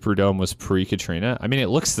Superdome was pre-Katrina? I mean, it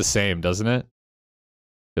looks the same, doesn't it?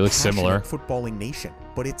 It looks similar. passionate footballing nation,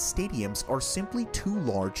 but its stadiums are simply too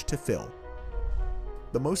large to fill.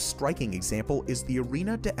 The most striking example is the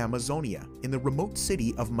Arena de Amazonia in the remote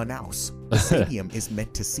city of Manaus. The stadium is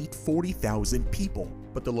meant to seat 40,000 people,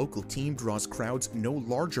 but the local team draws crowds no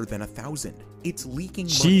larger than 1,000. It's leaking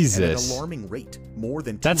money at an Jesus. alarming rate, more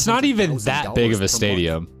than That's not even that big $200,000 of per a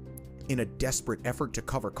stadium. month. In a desperate effort to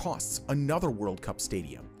cover costs, another World Cup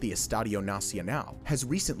stadium, the Estadio Nacional, has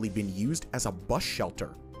recently been used as a bus shelter.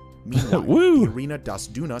 Meanwhile, Woo! the Arena das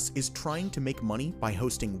Dunas is trying to make money by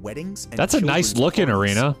hosting weddings and That's a nice children's looking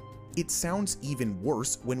parties. arena. It sounds even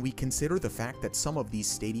worse when we consider the fact that some of these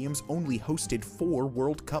stadiums only hosted 4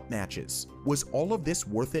 World Cup matches. Was all of this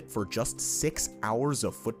worth it for just 6 hours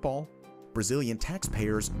of football? Brazilian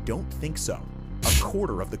taxpayers don't think so. A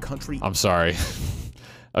quarter of the country— I'm sorry.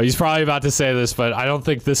 Oh, he's probably about to say this, but I don't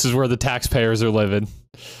think this is where the taxpayers are living.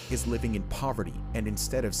 —is living in poverty, and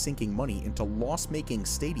instead of sinking money into loss-making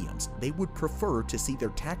stadiums, they would prefer to see their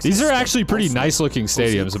taxes— These are actually pretty elsewhere. nice-looking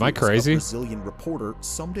stadiums. Am I crazy? A Brazilian reporter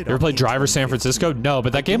summed it You ever up played in Driver San 2015. Francisco? No,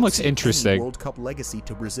 but that game "I looks don't see any interesting. World Cup legacy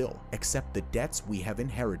to Brazil, except the debts we have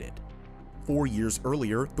inherited." 4 years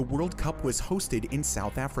earlier, the World Cup was hosted in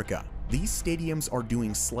South Africa. These stadiums are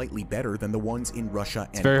doing slightly better than the ones in Russia and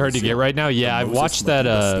It's very hard to get right now. Yeah, I've watched that.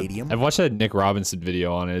 I've watched that Nick Robinson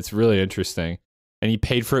video on it. It's really interesting, and he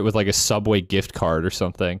paid for it with like a Subway gift card or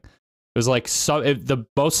something. It was like the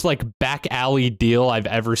most like back alley deal I've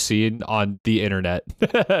ever seen on the internet,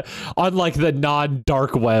 on like the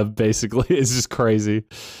non-dark web. Basically, it's just crazy.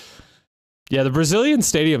 Yeah, the Brazilian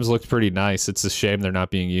stadiums looked pretty nice. It's a shame they're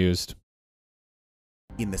not being used.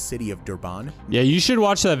 In the city of Durban, Yeah, you should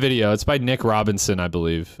watch that video. It's by Nick Robinson, I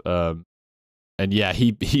believe. And yeah,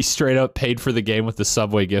 he straight up paid for the game with the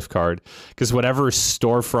Subway gift card, because whatever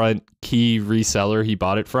storefront key reseller he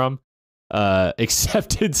bought it from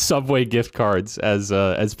accepted Subway gift cards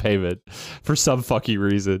as payment for some fucking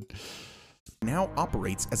reason. now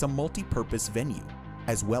operates as a multi-purpose venue.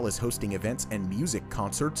 As well as hosting events and music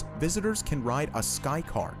concerts, visitors can ride a sky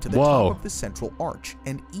car to the Whoa. top of the central arch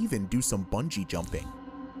and even do some bungee jumping.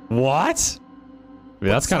 What? I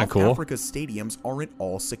mean, that's kind of South cool. Africa's stadiums aren't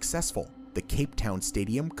all successful. The Cape Town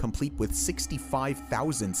Stadium, complete with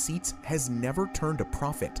 65,000 seats, has never turned a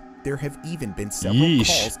profit. There have even been several Yeesh.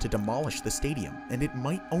 calls to demolish the stadium, and it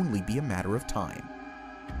might only be a matter of time.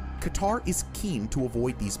 Qatar is keen to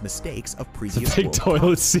avoid these mistakes of previous big World toilet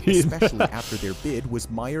Cups, scene. especially after their bid was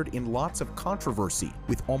mired in lots of controversy,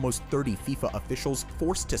 with almost 30 FIFA officials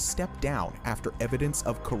forced to step down after evidence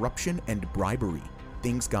of corruption and bribery.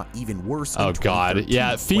 Things got even worse in Oh, God. 2013, Yeah,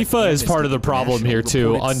 when FIFA is part of the Amnesty problem here, International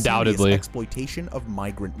too, reported serious undoubtedly. exploitation of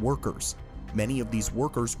migrant workers. Many of these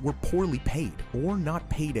workers were poorly paid or not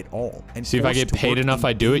paid at all. And See, if I forced get to paid work enough, in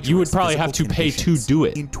I do it. You would dangerous probably have to physical pay to conditions. do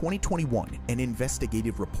it. In 2021, an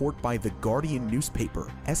investigative report by The Guardian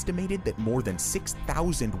newspaper estimated that more than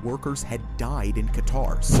 6,000 workers had died in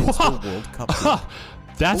Qatar since the World Cup bid.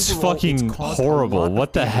 That's Overall, it's fucking caused a horrible. lot of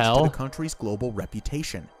What the damage to hell? the country's global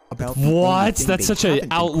reputation. About the only What? thing That's they such an haven't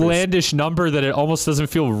increased outlandish number that it almost doesn't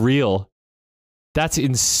feel real. That's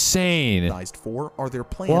insane. for are their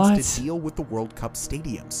plans What? to deal with the World Cup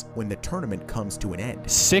stadiums when the tournament comes to an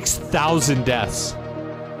end. 6,000 deaths.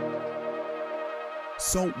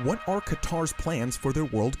 So what are Qatar's plans for their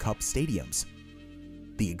World Cup stadiums?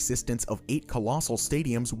 The existence of 8 colossal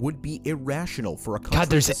stadiums would be irrational for a country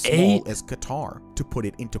there's as small 8? as Qatar. To put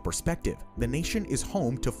it into perspective, the nation is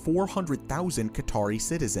home to 400,000 Qatari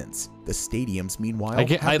citizens. The stadiums, meanwhile, I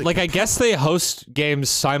have guess they host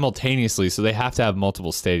games simultaneously, so they have to have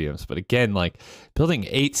multiple stadiums. But again, like building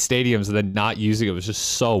 8 stadiums and then not using it was just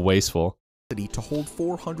so wasteful. capacity to hold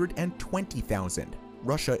 420,000.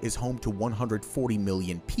 Russia is home to 140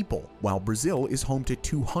 million people, while Brazil is home to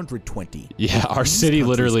 220. Yeah, If our these city countries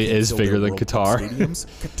literally can't is fill bigger their than World Cup Qatar. stadiums,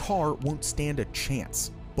 Qatar won't stand a chance.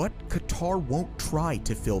 But Qatar won't try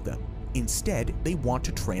to fill them. Instead, they want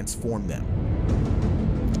to transform them.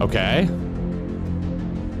 Okay.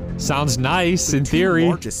 Sounds nice in The theory. two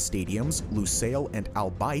largest stadiums, Lusail and Al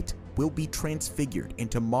Bayt, will be transfigured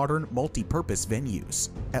into modern multi-purpose venues.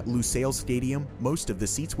 At Lusail Stadium, most of the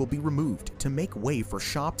seats will be removed to make way for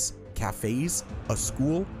shops, cafes, a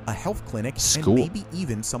school, a health clinic, School. and maybe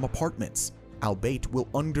even some apartments. Al Bayt will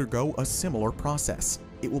undergo a similar process.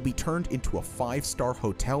 It will be turned into a 5-star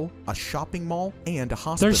hotel, a shopping mall, and a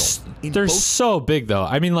hospital. In They're both so big though.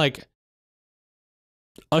 I mean, like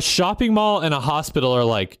a shopping mall and a hospital are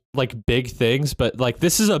like big things, but like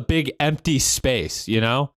this is a big empty space, you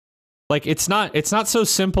know? Like it's not so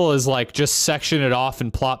simple as like just section it off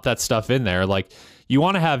and plop that stuff in there. Like you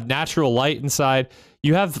want to have natural light inside.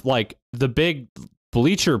 You have like the big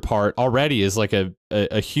bleacher part already is like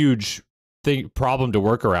a huge problem to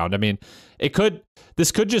work around. I mean,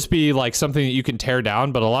 this could just be like something that you can tear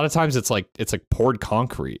down, but a lot of times it's like poured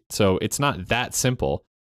concrete. So it's not that simple.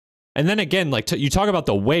 And then again, like you talk about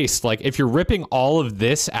the waste, like if you're ripping all of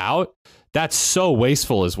this out, that's so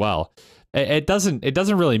wasteful as well. It doesn't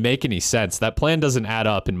really make any sense. That plan doesn't add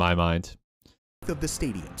up in my mind. of the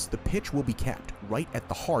stadiums, the pitch will be kept right at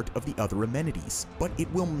the heart of the other amenities, but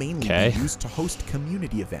it will mainly Okay. be used to host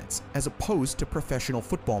community events as opposed to professional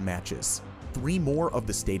football matches. 3 more of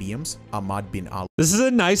the stadiums, Ahmad bin Ali This is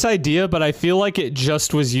a nice idea, but I feel like it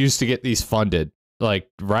just was used to get these funded. Like,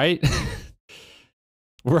 right?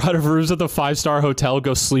 We're out of rooms at the 5-star hotel.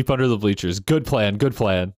 Go sleep under the bleachers. Good plan. Good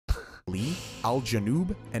plan. Al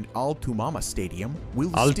Janoub and Al Tumama Stadium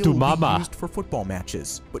will Al still Tumama. be used for football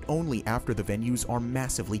matches, but only after the venues are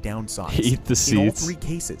massively downsized. Eat the In all seats. 3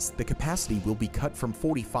 cases, the capacity will be cut from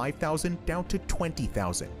 45,000 down to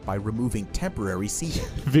 20,000 by removing temporary seating.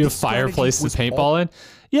 Be a This strategy fireplace to was paintball in.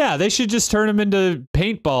 Yeah, they should just turn them into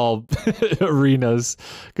paintball arenas,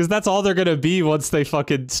 because that's all they're gonna be once they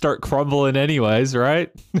fucking start crumbling, anyways,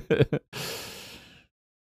 right?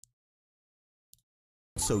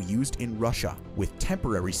 also used in Russia, with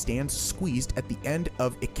temporary stands squeezed at the end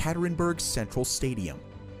of Ekaterinburg Central Stadium.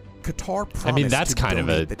 Qatar promised I mean, that's to kind of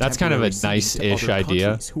donate a the that's kind of a temporary seating to nice-ish other idea.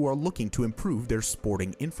 countries who are looking to improve their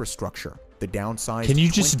sporting infrastructure. The downsized Can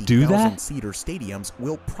you just do that? 20,000-seater stadiums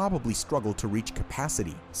will probably struggle to reach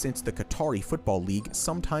capacity, since the Qatari Football League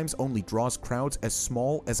sometimes only draws crowds as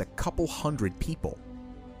small as a couple hundred people.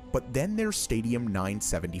 But then there's Stadium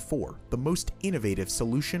 974, the most innovative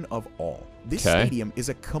solution of all. This Okay. stadium is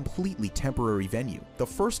a completely temporary venue, the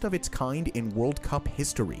first of its kind in World Cup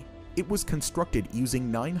history. It was constructed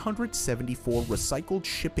using 974 recycled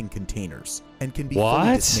shipping containers and can be fully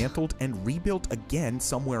What? dismantled and rebuilt again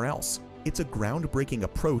somewhere else. It's a groundbreaking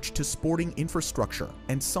approach to sporting infrastructure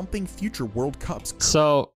and something future World Cups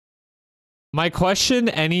So, my question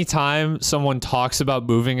anytime someone talks about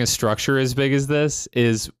moving a structure as big as this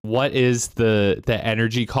is, what is the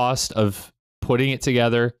energy cost of putting it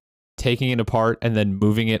together, taking it apart, and then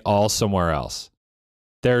moving it all somewhere else?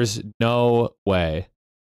 There's no way.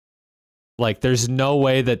 Like, there's no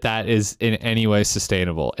way that that is in any way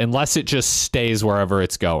sustainable, unless it just stays wherever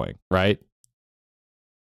it's going, right?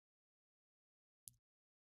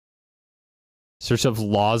 Search of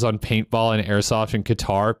laws on paintball and airsoft in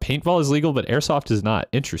Qatar. Paintball is legal, but airsoft is not.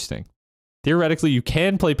 Interesting. Theoretically, you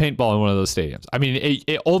can play paintball in one of those stadiums. I mean,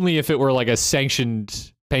 only if it were like a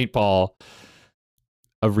sanctioned paintball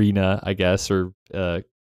arena, I guess, or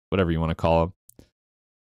whatever you want to call them.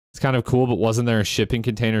 It's kind of cool, but wasn't there a shipping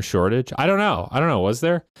container shortage? I don't know. Was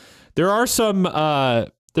there? There are some...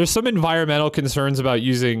 there's some environmental concerns about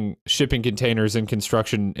using shipping containers in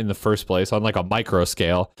construction in the first place on like a micro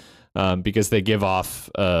scale. Because they give off,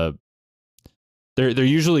 they're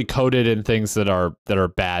usually coated in things that are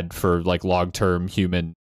bad for like long-term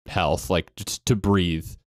human health, like just to breathe.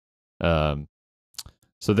 So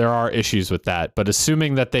there are issues with that. But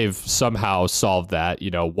assuming that they've somehow solved that,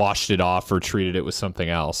 washed it off or treated it with something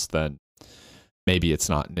else, then maybe it's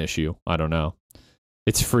not an issue. I don't know.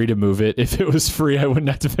 It's free to move it. If it was free, I wouldn't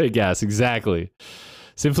have to pay gas. Exactly.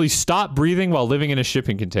 Simply stop breathing while living in a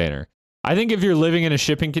shipping container. I think if you're living in a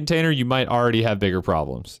shipping container, you might already have bigger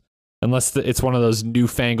problems. Unless it's one of those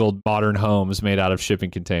newfangled modern homes made out of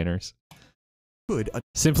shipping containers.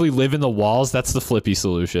 Simply live in the walls, that's the flippy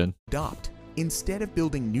solution. Adopt. Instead of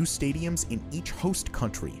building new stadiums in each host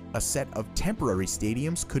country, a set of temporary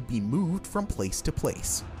stadiums could be moved from place to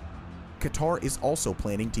place. Qatar is also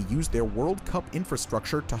planning to use their World Cup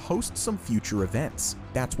infrastructure to host some future events.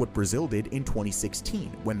 That's what Brazil did in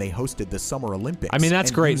 2016 when they hosted the Summer Olympics. I mean,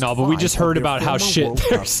 that's great and all, but we just heard about how shit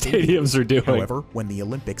their stadiums are doing. However, when the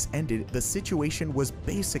Olympics ended, the situation was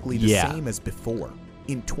basically the same as before.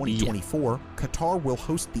 In 2024, Qatar will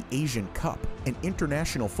host the Asian Cup, an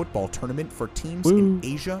international football tournament for teams in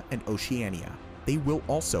Asia and Oceania. They will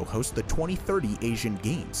also host the 2030 Asian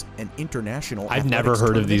Games, an international I've never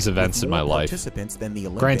heard of these events in my life. Participants than the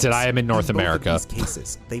Olympics. Granted, I am in North America. In both of these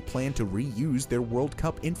cases, they plan to reuse their World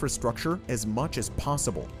Cup infrastructure as much as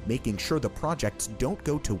possible, making sure the projects don't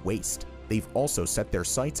go to waste. They've also set their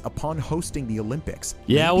sights upon hosting the Olympics.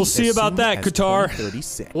 Yeah, we'll see about that,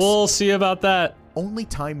 Qatar. We'll see about that. Only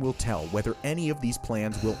time will tell whether any of these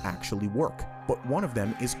plans will actually work, but one of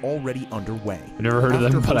them is already underway. I've never heard of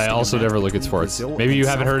them, but I also never look at sports. Maybe you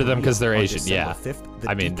haven't heard of them because they're Asian. Yeah.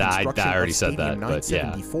 I mean, I already said that, but yeah.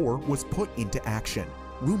 974 was put into action.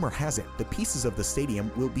 Rumor has it the pieces of the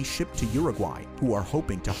stadium will be shipped to Uruguay, who are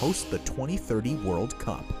hoping to host the 2030 World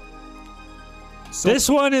Cup. So this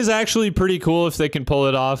one is actually pretty cool if they can pull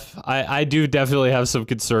it off. I do definitely have some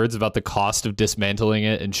concerns about the cost of dismantling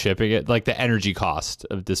it and shipping it, like the energy cost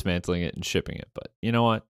of dismantling it and shipping it. But you know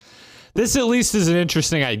what? This at least is an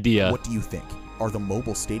interesting idea. What do you think? Are the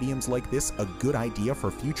mobile stadiums like this a good idea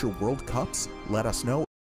for future World Cups? Let us know.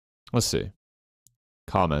 Let's see.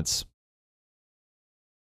 Comments.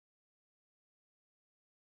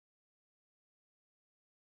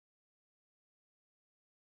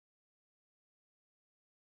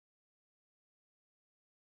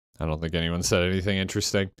 I don't think anyone said anything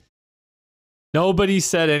interesting. Nobody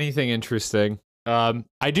said anything interesting.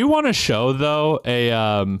 I do want to show though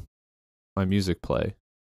my music play.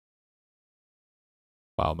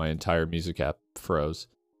 Wow, my entire music app froze.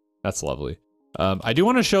 That's lovely. I do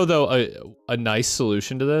want to show though a nice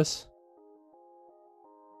solution to this.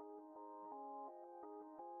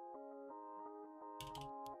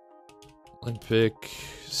 Olympic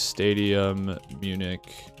Stadium,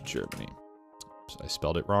 Munich, Germany. So I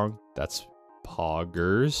spelled it wrong. That's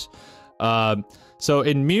poggers. So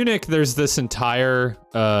in Munich, there's this entire,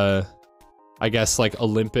 I guess, like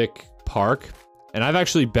Olympic park. And I've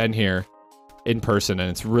actually been here in person, and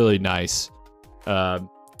it's really nice. And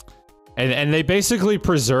they basically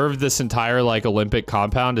preserved this entire, like, Olympic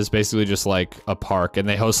compound as basically just, like, a park. And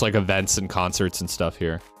they host, like, events and concerts and stuff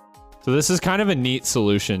here. So this is kind of a neat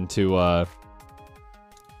solution to, of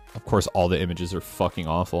course, all the images are fucking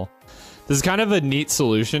awful. This is kind of a neat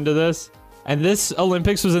solution to this. And this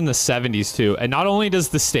Olympics was in the 70s too. And not only does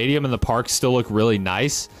the stadium and the park still look really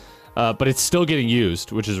nice, but it's still getting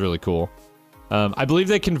used, which is really cool. I believe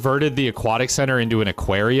they converted the aquatic center into an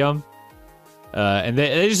aquarium. And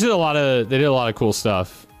they just did a lot of cool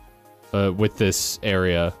stuff with this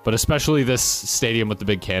area, but especially this stadium with the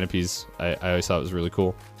big canopies. I always thought it was really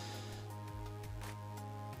cool.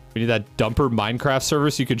 We need that dumper Minecraft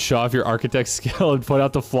server so you can show off your architect skill and point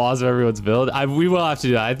out the flaws of everyone's build. We will have to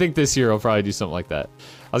do that. I think this year we'll probably do something like that.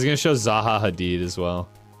 I was going to show Zaha Hadid as well.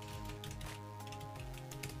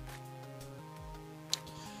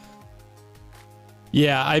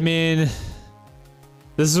 Yeah, I mean,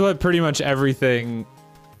 this is what pretty much everything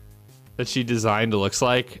that she designed looks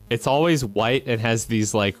like. It's always white and has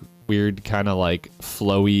these like weird kind of like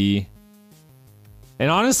flowy... And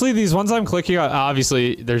honestly, these ones I'm clicking on,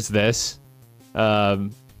 obviously, there's this. These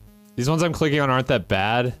ones I'm clicking on aren't that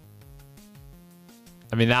bad.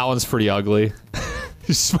 I mean, that one's pretty ugly.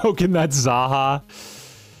 Smoking that Zaha.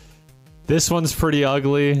 This one's pretty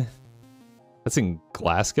ugly. That's in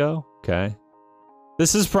Glasgow? Okay.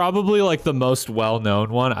 This is probably, like, the most well-known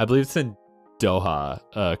one. I believe it's in Doha,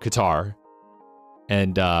 Qatar.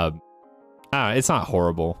 And, it's not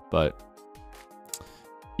horrible, but...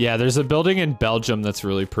 Yeah, there's a building in Belgium that's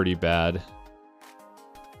really pretty bad.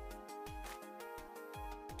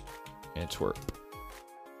 Antwerp.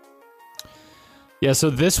 Yeah, so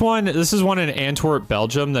this is one in Antwerp,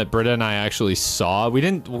 Belgium that Britta and I actually saw. We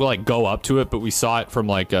didn't like go up to it, but we saw it from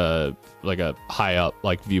like a high up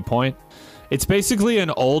like viewpoint. It's basically an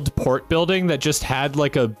old port building that just had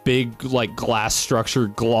like a big like glass structure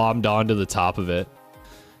glommed onto the top of it.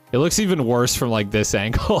 It looks even worse from like this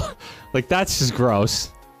angle. Like that's just gross.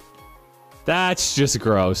 That's just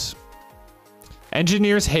gross.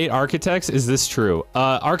 Engineers hate architects. Is this true?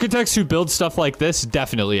 Architects who build stuff like this,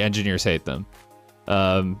 definitely engineers hate them.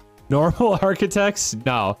 Normal architects?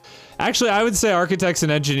 No. Actually, I would say architects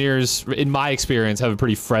and engineers, in my experience, have a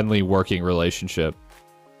pretty friendly working relationship.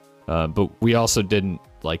 But we also didn't,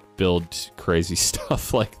 like, build crazy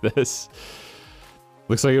stuff like this.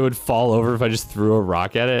 Looks like it would fall over if I just threw a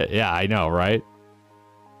rock at it. Yeah, I know, right?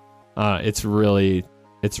 It's really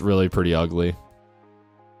pretty ugly.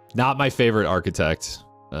 Not my favorite architect,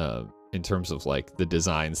 in terms of, like, the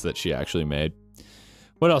designs that she actually made.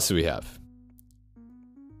 What else do we have?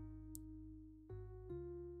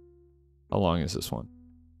 How long is this one?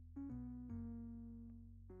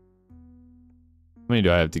 How many do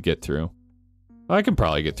I have to get through? I can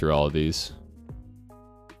probably get through all of these.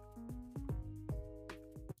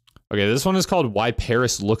 Okay, this one is called Why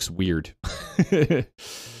Paris Looks Weird.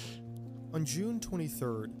 On June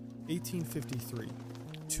 23rd, 1853,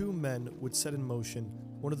 two men would set in motion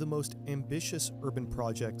one of the most ambitious urban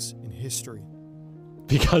projects in history.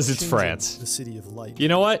 Because it's France. The City of Light. You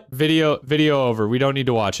know what? Video over. We don't need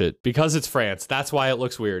to watch it. Because it's France. That's why it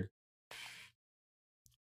looks weird.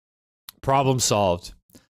 Problem solved.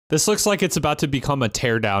 This looks like it's about to become a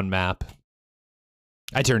teardown map.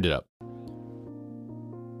 I turned it up.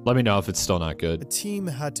 Let me know if it's still not good. A team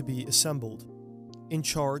had to be assembled. In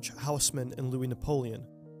charge, Haussmann and Louis Napoleon.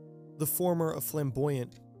 The former a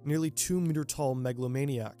flamboyant, nearly 2-meter-tall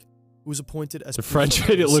megalomaniac who was appointed as the French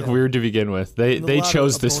made it look weird to begin with. They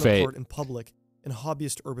chose this fate. In public and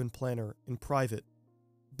hobbyist urban planner in private.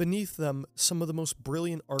 Beneath them, some of the most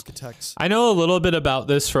brilliant architects. I know a little bit about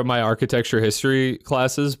this from my architecture history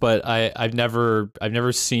classes, but I've never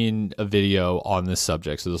seen a video on this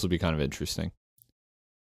subject, so this will be kind of interesting.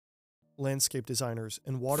 Landscape designers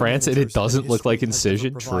and water France, and it doesn't look like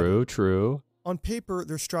Incision. True. On paper,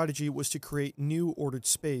 their strategy was to create new ordered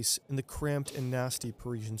space in the cramped and nasty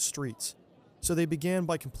Parisian streets. So they began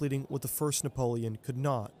by completing what the first Napoleon could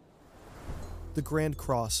not. The Grand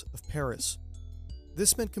Cross of Paris.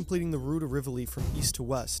 This meant completing the Rue de Rivoli from east to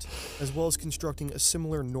west, as well as constructing a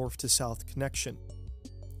similar north to south connection.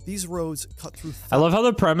 These roads cut through. I love how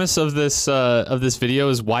the premise of this video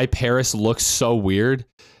is why Paris looks so weird,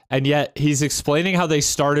 and yet he's explaining how they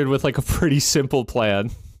started with like a pretty simple plan.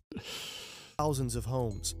 Thousands of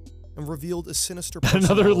homes, and revealed a sinister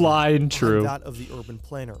another line true that of the urban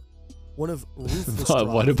planner, one of ruthless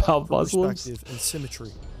what about Muslims and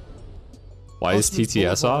symmetry. Why is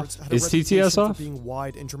TTS off? Is TTS off? Being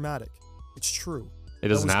wide and dramatic. It's true. It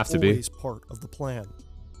doesn't have to be. Always part of the plan.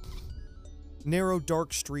 Narrow,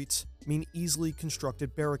 dark streets mean easily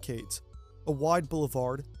constructed barricades. A wide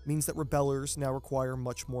boulevard means that rebellers now require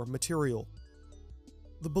much more material.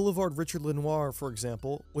 The Boulevard Richard Lenoir, for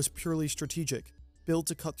example, was purely strategic, built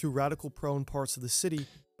to cut through radical-prone parts of the city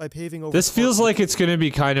by paving over. This feels like it's going to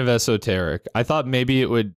be kind of esoteric. I thought maybe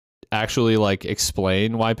it would actually like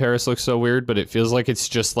explain why Paris looks so weird, but it feels like it's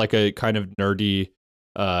just like a kind of nerdy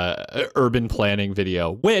urban planning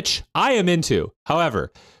video, which I am into.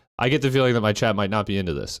 However, I get the feeling that my chat might not be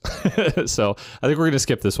into this. So I think we're going to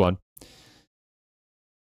skip this one.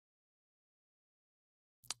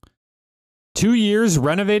 2 years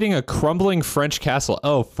renovating a crumbling French castle.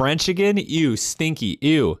 Oh, French again? Ew, stinky.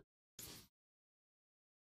 Ew.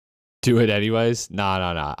 Do it anyways?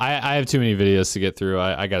 Nah. I have too many videos to get through.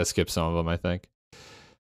 I got to skip some of them, I think.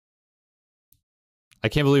 I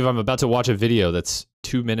can't believe I'm about to watch a video that's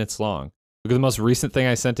 2 minutes long. Look at the most recent thing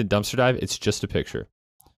I sent to Dumpster Dive. It's just a picture.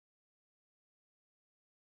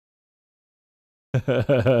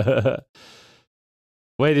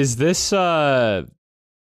 Wait, is this let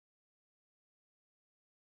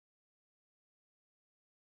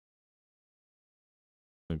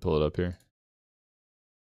me pull it up here.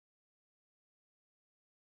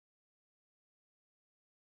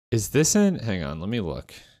 Is this in? Hang on, let me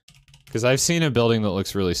look. Because I've seen a building that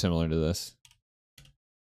looks really similar to this.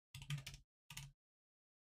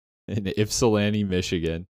 In Ypsilanti,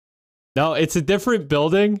 Michigan. No, it's a different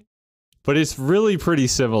building, but it's really pretty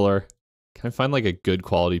similar. Can I find like a good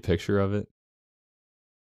quality picture of it?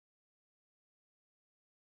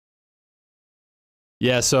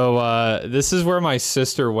 Yeah, so this is where my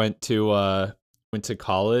sister went to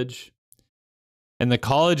college. And the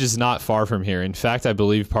college is not far from here. In fact, I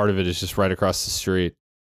believe part of it is just right across the street.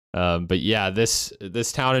 But yeah, this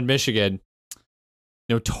town in Michigan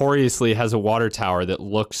notoriously has a water tower that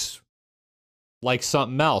looks like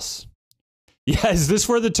something else. Yeah, is this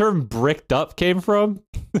where the term bricked up came from?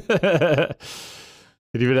 It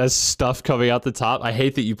even has stuff coming out the top. I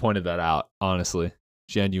hate that you pointed that out, honestly.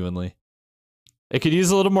 Genuinely. It could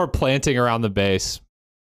use a little more planting around the base.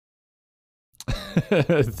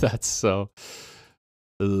 That's so...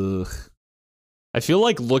 Ugh. I feel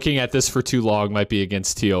like looking at this for too long might be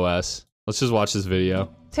against TOS. Let's just watch this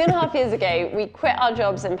video. 2.5 years ago, we quit our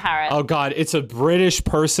jobs in Paris. Oh god, it's a British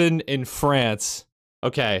person in France.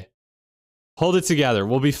 Okay. Hold it together.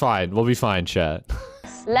 We'll be fine. We'll be fine, chat.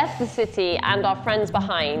 Left the city and our friends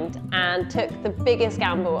behind and took the biggest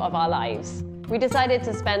gamble of our lives. We decided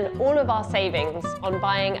to spend all of our savings on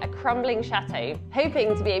buying a crumbling chateau,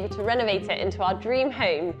 hoping to be able to renovate it into our dream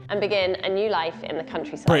home and begin a new life in the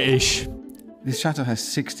countryside. British. This chateau has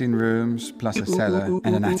 16 rooms, plus a cellar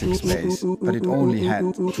and an attic space, but it only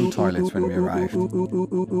had 2 toilets when we arrived.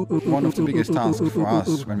 One of the biggest tasks for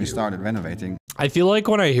us when we started renovating. I feel like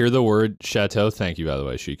when I hear the word chateau, thank you, by the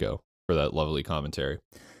way, Chico, for that lovely commentary.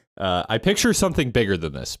 I picture something bigger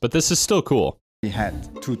than this, but this is still cool. We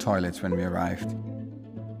had 2 toilets when we arrived.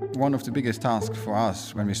 One of the biggest tasks for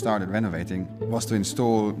us when we started renovating was to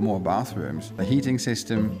install more bathrooms, a heating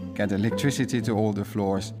system, get electricity to all the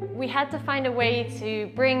floors. We had to find a way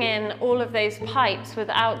to bring in all of those pipes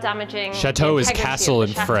without damaging Chateau is castle in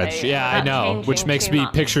French. Yeah, I know, which makes me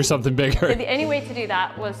picture something bigger. So the only way to do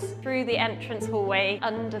that was through the entrance hallway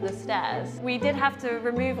under the stairs. We did have to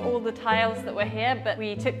remove all the tiles that were here, but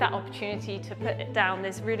we took that opportunity to put down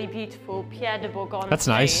this really beautiful Pierre de Bourgogne. That's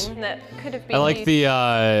nice. That could have been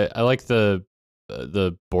I like the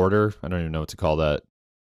border. I don't even know what to call that.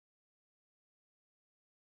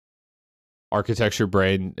 Architecture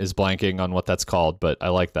brain is blanking on what that's called, but I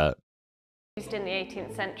like that. Used in the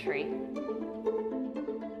 18th century.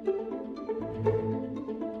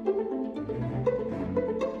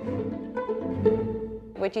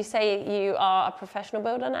 Would you say you are a professional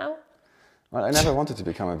builder now? Well, I never wanted to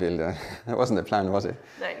become a builder. That wasn't the plan, was it?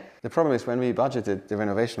 No. The problem is when we budgeted the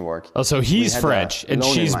renovation work. Oh, so he's French and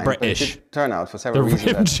she's British. It turned out for several reasons.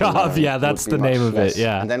 The rim job, yeah, that's the name of it.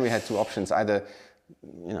 Yeah. And then we had 2 options: either,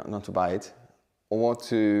 not to buy it, or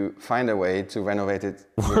to find a way to renovate it.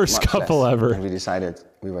 Worst couple ever. And we decided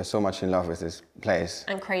we were so much in love with this place.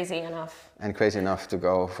 And crazy enough. And crazy enough to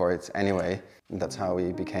go for it anyway. And that's how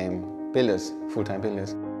we became builders, full-time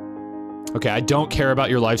builders. Okay, I don't care about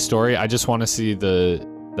your life story. I just want to see the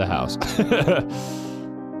house.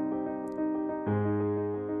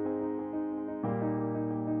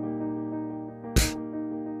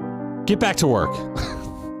 Get back to work.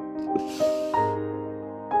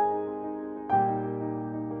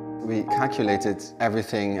 We calculated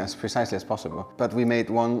everything as precisely as possible, but we made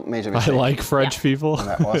one major mistake. I like French people. And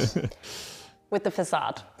that was with the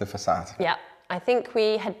facade. The facade. Yeah. I think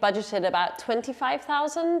we had budgeted about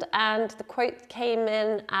 25,000 and the quote came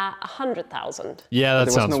in at 100,000. Yeah,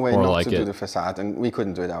 that sounds more like it. There was no way not to do the facade, and we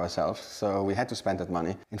couldn't do it ourselves, so we had to spend that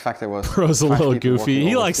money. In fact, there was Bro's a little goofy.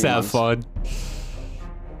 He likes to have fun.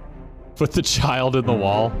 Put the child in the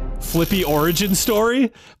wall. Flippy origin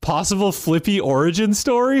story? Possible Flippy origin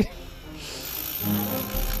story?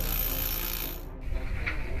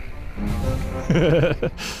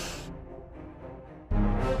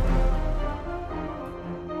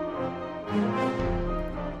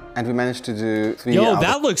 And we managed to do 3 Yo,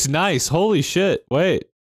 that looks nice. Holy shit. Wait.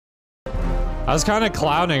 I was kind of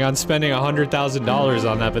clowning on spending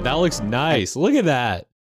 $100,000 on that, but that looks nice. Look at that.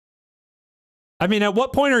 I mean, at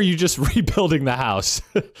what point are you just rebuilding the house?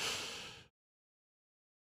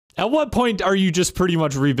 At what point are you just pretty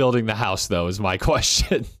much rebuilding the house, though, is my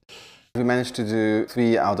question. We managed to do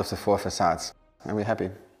 3 out of the 4 facades, and we're happy.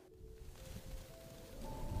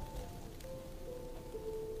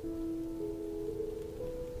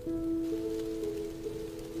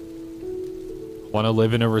 Want to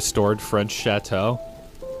live in a restored French chateau?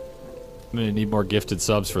 I'm gonna need more gifted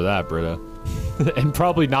subs for that, Britta. And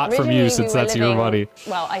probably not from you, since that's your money.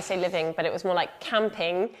 Well, I say living, but it was more like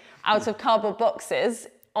camping out of cardboard boxes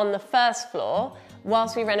on the first floor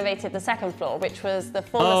whilst we renovated the second floor, which was the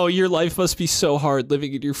former... Oh, your life must be so hard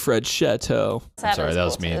living in your French chateau. Sorry, that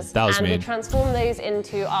was mean. That was mean. And we transformed those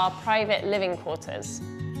into our private living quarters.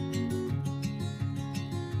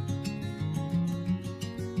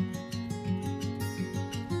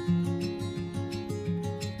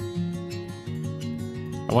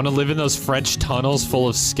 I want to live in those French tunnels full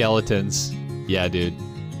of skeletons. Yeah, dude.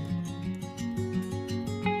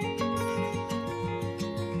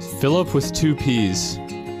 Philip with 2 P's.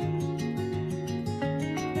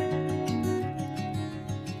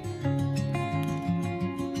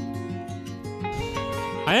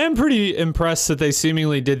 I am pretty impressed that they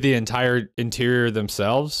seemingly did the entire interior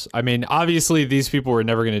themselves. I mean, obviously these people were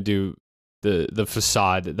never going to do the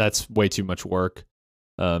facade. That's way too much work.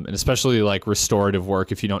 And especially like restorative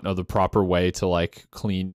work, if you don't know the proper way to like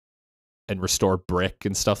clean and restore brick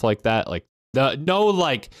and stuff like that. Like no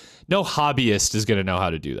hobbyist is going to know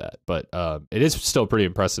how to do that. But it is still pretty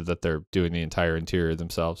impressive that they're doing the entire interior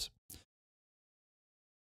themselves.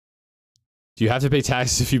 Do you have to pay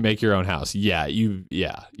taxes if you make your own house? Yeah,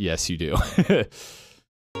 yes, you do.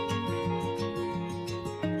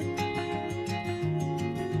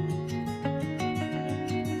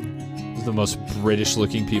 The most British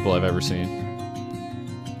looking people I've ever seen.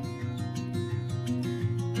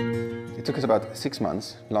 It took us about 6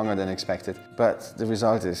 months, longer than expected, but the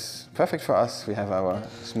result is perfect for us. We have our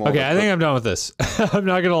small... Okay, I think I'm done with this. I'm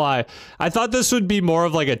not gonna lie. I thought this would be more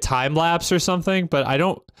of like a time lapse or something, but I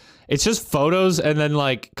don't... It's just photos and then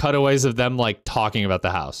like cutaways of them like talking about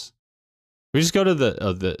the house. We just go to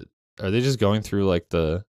the... Are they just going through like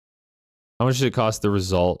the... How much did it cost? The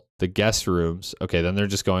result? The guest rooms. Okay, then they're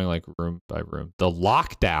just going like room by room. The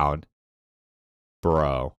lockdown.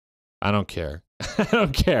 Bro. I don't care. I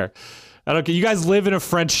don't care. I don't care. You guys live in a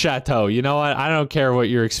French chateau. You know what? I don't care what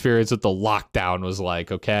your experience with the lockdown was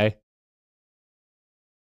like, okay?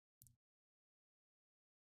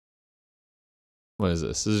 What is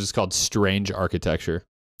this? This is just called Strange Architecture.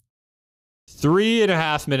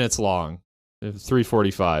 3.5 minutes long.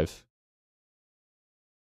 3:45.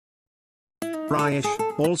 Bryish,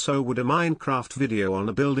 also would a Minecraft video on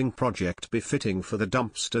a building project be fitting for the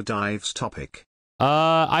dumpster dives topic?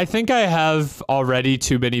 I think I have already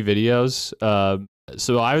too many videos.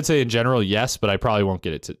 So I would say in general, yes, but I probably won't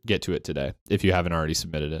get to it today if you haven't already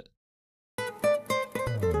submitted it.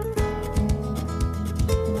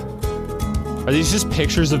 Are these just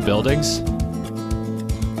pictures of buildings?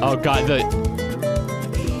 Oh god,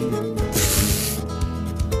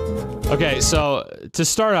 Okay, so to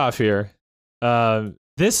start off here,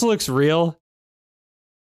 this looks real.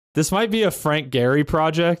 This might be a Frank Gehry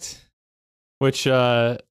project, which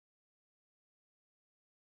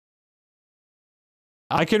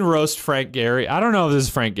I can roast Frank Gehry. I don't know if this is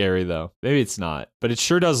Frank Gehry, though. Maybe it's not, but it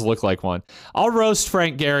sure does look like one. I'll roast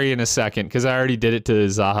Frank Gehry in a second because I already did it to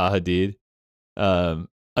Zaha Hadid.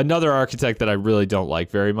 Another architect that I really don't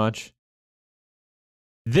like very much.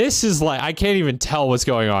 This is like, I can't even tell what's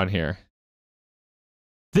going on here.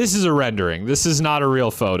 This is a rendering. This is not a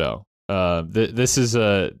real photo. This is,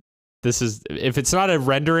 if it's not a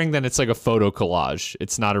rendering, then it's like a photo collage.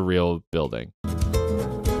 It's not a real building.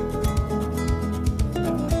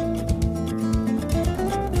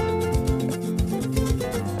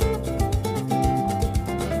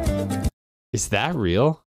 Is that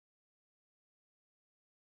real?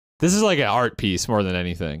 This is like an art piece more than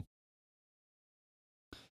anything.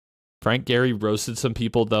 Frank Gehry roasted some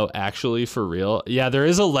people, though, actually, for real. Yeah, there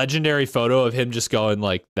is a legendary photo of him just going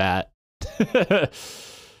like that.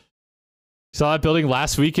 Saw that building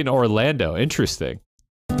last week in Orlando. Interesting.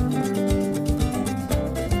 At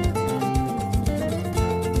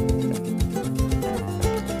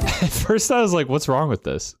first, I was like, what's wrong with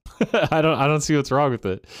this? I don't see what's wrong with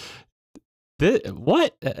it.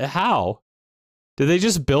 What? How? Did they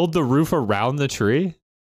just build the roof around the tree?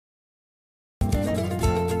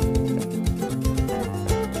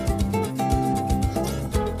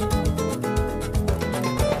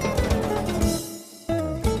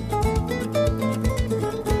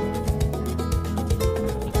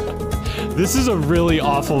 This is a really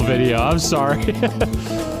awful video. I'm sorry.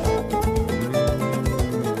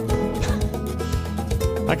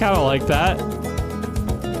 I kind of like that.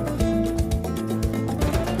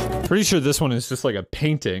 Pretty sure this one is just like a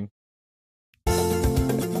painting.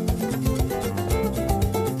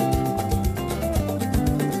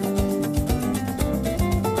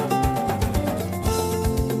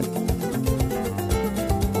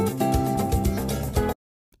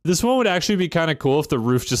 This one would actually be kind of cool if the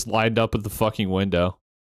roof just lined up with the fucking window.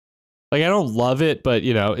 Like, I don't love it, but,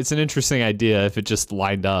 you know, it's an interesting idea if it just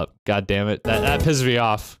lined up. God damn it. That pisses me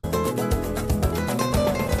off.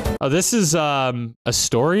 Oh, this is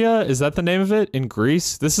Astoria. Is that the name of it in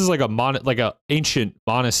Greece? This is like a ancient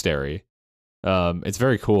monastery. It's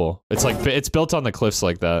very cool. It's like it's built on the cliffs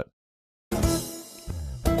like that.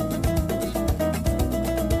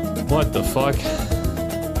 What the fuck?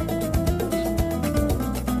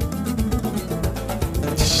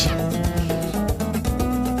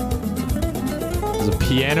 There's a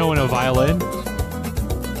piano and a violin.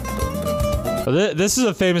 This is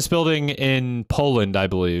a famous building in Poland, I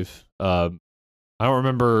believe. I don't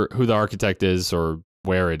remember who the architect is or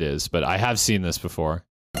where it is, but I have seen this before.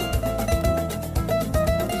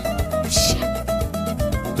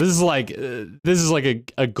 This is like a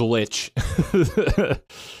glitch.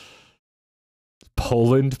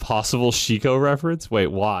 Poland possible Chico reference? Wait,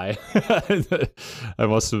 why? I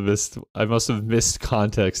must have missed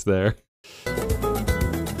context there.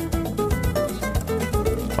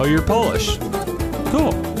 Oh, you're Polish.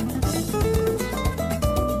 Cool.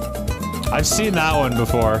 I've seen that one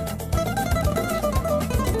before.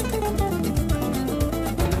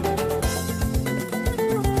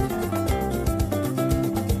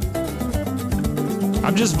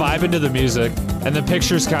 I'm just vibing to the music, and the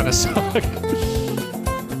pictures kind of suck.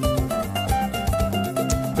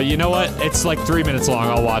 But you know what? It's like 3 minutes long.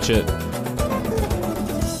 I'll watch it.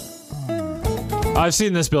 I've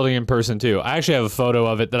seen this building in person too. I actually have a photo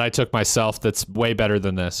of it that I took myself that's way better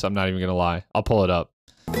than this. I'm not even gonna lie. I'll pull it up.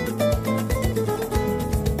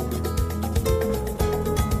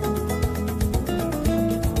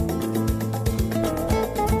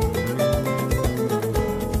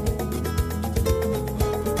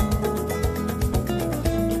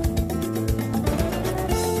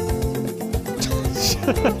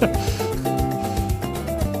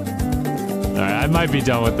 I might be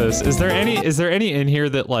done with this. Is there any in here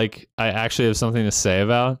that like I actually have something to say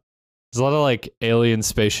about? There's a lot of like alien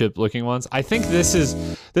spaceship looking ones. I think this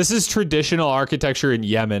is traditional architecture in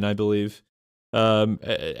Yemen, I believe.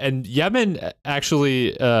 And Yemen actually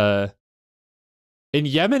in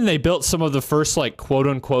Yemen they built some of the first like quote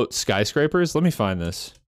unquote skyscrapers. Let me find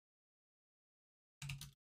this.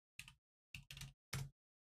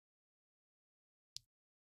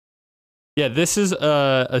 Yeah, this is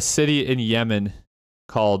a city in Yemen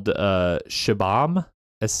called Shibam,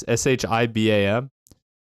 S-H-I-B-A-M.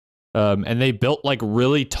 And they built like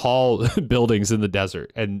really tall buildings in the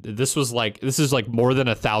desert. And this is like more than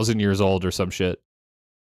 1,000 years old or some shit.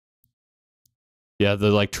 Yeah, the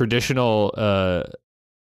like traditional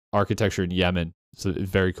architecture in Yemen. It's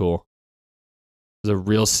very cool. It's a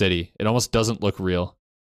real city. It almost doesn't look real.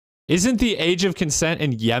 Isn't the age of consent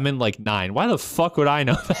in Yemen like 9? Why the fuck would I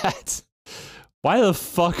know that? Why the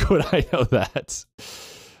fuck would I know that?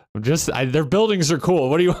 Their buildings are cool.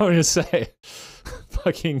 What do you want me to say?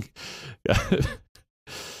 Fucking.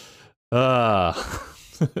 But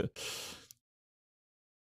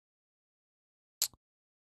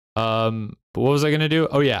what was I gonna do?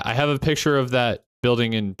 Oh yeah, I have a picture of that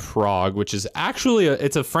building in Prague, which is actually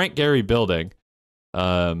it's a Frank Gehry building.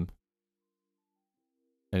 And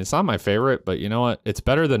it's not my favorite, but you know what? It's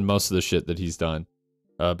better than most of the shit that he's done.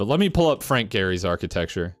 But let me pull up Frank Gehry's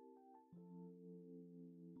architecture.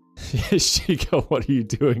 Chico, what are you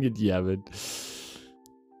doing in Yemen?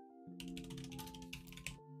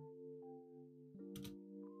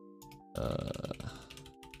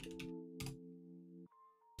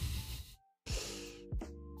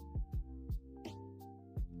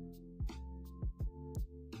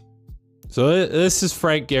 So this is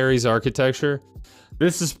Frank Gehry's architecture.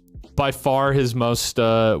 This is by far his most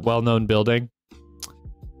well-known building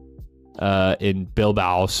in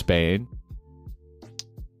Bilbao, Spain.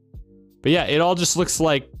 But yeah, it all just looks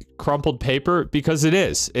like crumpled paper because it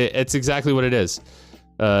is. It's exactly what it is.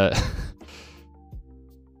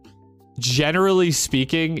 Generally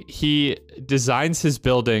speaking, he designs his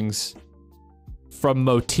buildings from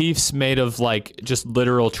motifs made of like just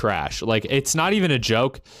literal trash. Like, it's not even a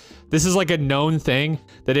joke. This is like a known thing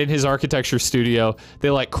that in his architecture studio,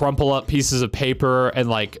 they like crumple up pieces of paper and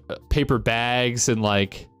like paper bags and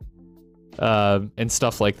like and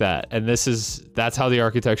stuff like that. And that's how the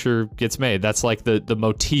architecture gets made. That's like the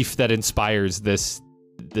motif that inspires this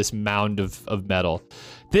mound of metal.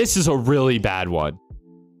 This is a really bad one.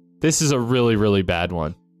 This is a really, really bad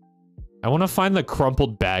one. I want to find the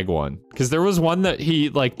crumpled bag one, because there was one that he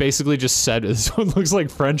like basically just said, this one looks like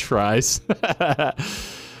French fries.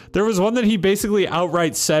 There was one that he basically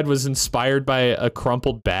outright said was inspired by a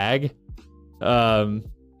crumpled bag. And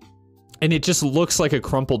it just looks like a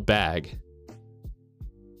crumpled bag.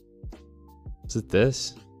 Is it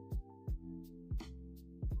this?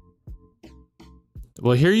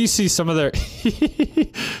 Well, here you see some of their...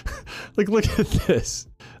 like, look at this.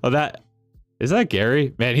 Oh, is that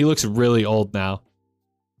Gehry? Man, he looks really old now.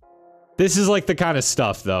 This is like the kind of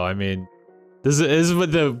stuff, though. I mean, this is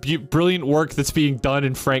what the brilliant work that's being done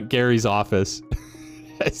in Frank Gehry's office.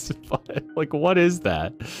 Like, what is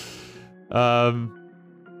that?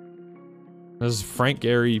 This is Frank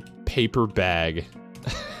Gehry paper bag.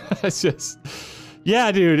 It's just,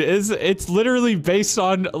 yeah, dude. It's literally based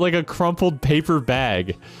on like a crumpled paper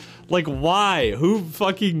bag. Like, why? Who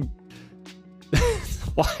fucking?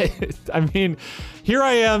 Why? I mean, here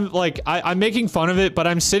I am, like, I'm making fun of it, but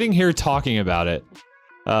I'm sitting here talking about it,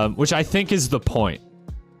 which I think is the point.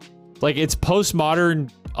 Like, it's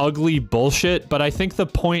postmodern, ugly bullshit, but I think the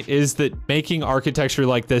point is that making architecture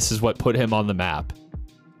like this is what put him on the map.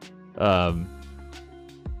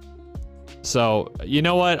 So, you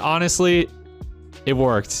know what? Honestly, it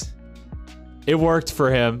worked. It worked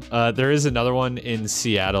for him. There is another one in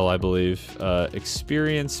Seattle, I believe.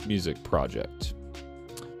 Experience Music Project.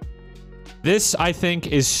 This, I think,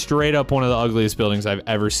 is straight up one of the ugliest buildings I've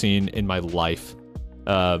ever seen in my life.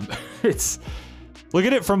 Look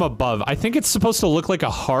at it from above. I think it's supposed to look like a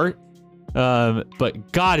heart,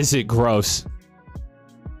 but God, is it gross.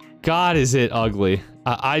 God, is it ugly.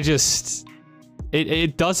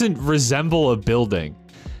 It doesn't resemble a building.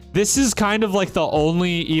 This is kind of like the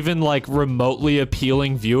only even like remotely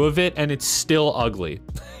appealing view of it, and it's still ugly.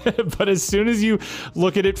 But as soon as you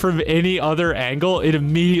look at it from any other angle, it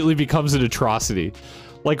immediately becomes an atrocity.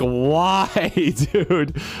 Like, why,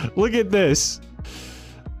 dude? Look at this.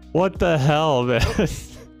 What the hell, man?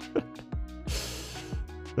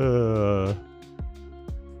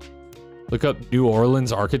 Look up New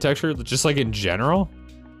Orleans architecture, just like in general.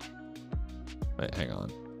 Wait, hang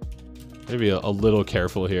on. Maybe a little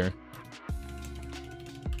careful here.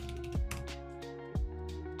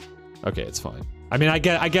 Okay, it's fine. I mean, I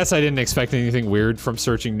guess I didn't expect anything weird from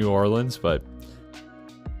searching New Orleans, but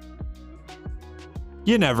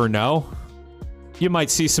you never know. You might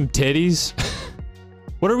see some titties.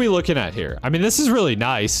 What are we looking at here? I mean, this is really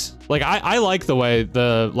nice. Like, I like the way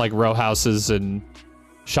the like row houses and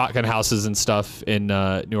shotgun houses and stuff in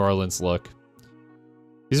New Orleans look.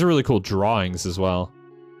 These are really cool drawings as well.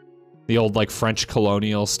 The old like French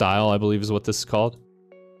colonial style, I believe is what this is called.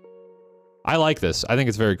 I like this. I think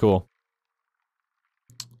it's very cool.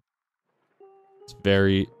 It's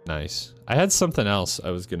very nice. I had something else I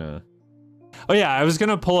was gonna... Oh yeah, I was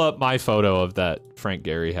gonna pull up my photo of that Frank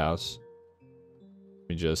Gehry house. Let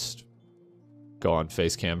me just go on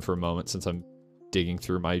Facecam for a moment since I'm digging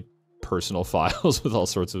through my personal files with all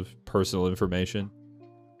sorts of personal information.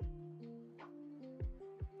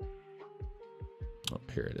 Oh,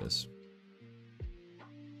 here it is.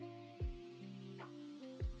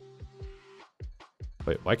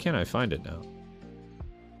 Wait, why can't I find it now?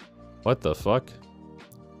 What the fuck?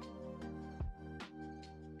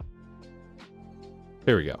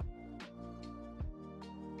 Here we go.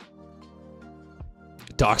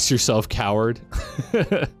 Dox yourself, coward.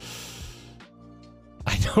 I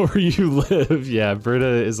know where you live. Yeah,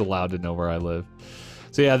 Britta is allowed to know where I live.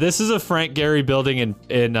 So yeah, this is a Frank Gehry building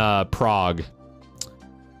in Prague.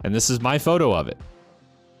 And this is my photo of it.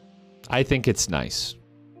 I think it's nice.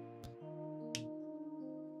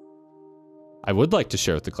 I would like to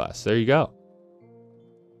share with the class. There you go.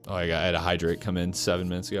 Oh, I had a hydrate come in 7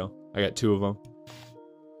 minutes ago. I got 2 of them.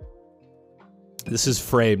 This is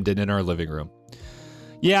framed and in our living room.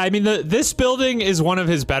 Yeah, I mean, this building is one of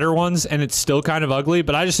his better ones, and it's still kind of ugly,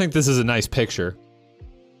 but I just think this is a nice picture.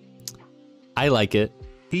 I like it.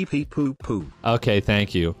 Pee pee poo poo. Okay,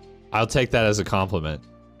 thank you. I'll take that as a compliment.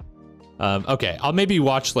 Okay, I'll maybe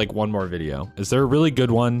watch like one more video. Is there a really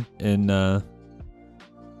good one in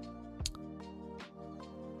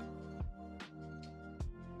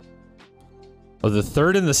Oh, the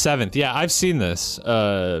 3rd and the 7th. Yeah, I've seen this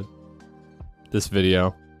this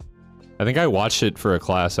video. I think I watched it for a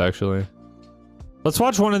class, actually. Let's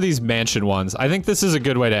watch one of these mansion ones. I think this is a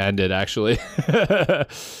good way to end it, actually.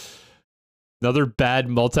 Another bad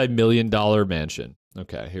multi-million-dollar mansion.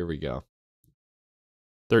 Okay, here we go.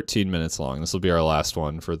 13 minutes long. This will be our last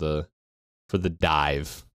one for the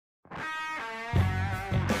dive.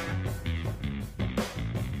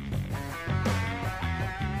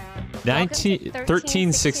 Welcome to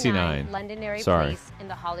 1369. Londonderry Sorry. Place in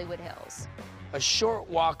the Hollywood Hills. A short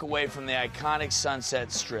walk away from the iconic Sunset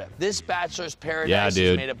Strip. This bachelor's paradise Yeah, is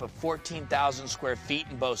dude. made up of 14,000 square feet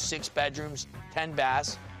and boasts 6 bedrooms, 10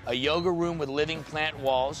 baths, a yoga room with living plant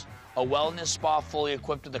walls, a wellness spa fully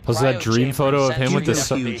equipped with a Was that dream cryo photo chamber of him with the and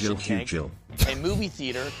sun? centrifugation tank, a movie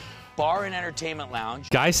theater, bar and entertainment lounge.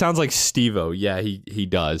 Guy sounds like Steve-O. Yeah, he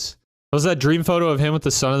does. Was that dream photo of him with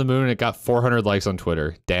the sun and the moon? It got 400 likes on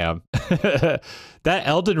Twitter. Damn. That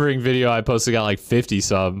Elden Ring video I posted got like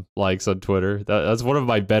 50-some likes on Twitter. That's one of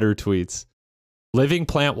my better tweets. Living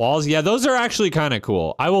plant walls. Yeah, those are actually kind of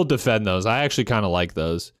cool. I will defend those. I actually kind of like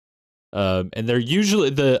those. And they're usually,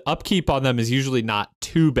 the upkeep on them is usually not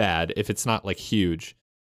too bad if it's not like huge.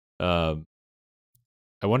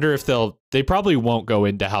 I wonder if they probably won't go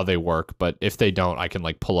into how they work, but if they don't, I can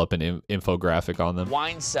like pull up an infographic on them.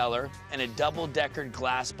 Wine cellar, and a double-deckered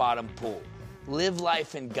glass-bottom pool. Live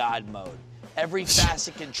life in God mode. Every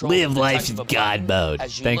facet controlled. Live with the life touch in of a God button mode.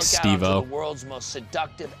 as you Thanks, look out onto Steve-O. the world's most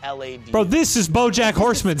seductive LA view. Bro, this is BoJack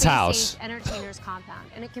Horseman's house. Space-age entertainer's compound,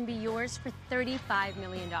 and it can be yours for $35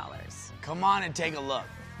 million. Come on and take a look.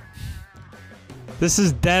 This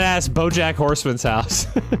is dead-ass BoJack Horseman's house.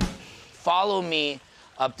 Follow me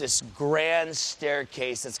up this grand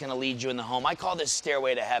staircase that's going to lead you in the home. I call this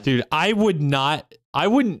Stairway to Heaven. Dude, I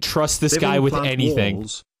wouldn't trust this guy Living with plant anything.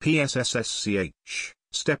 Walls, PSSSCH.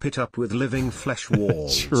 Step it up with living flesh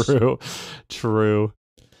walls. True.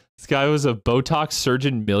 This guy was a Botox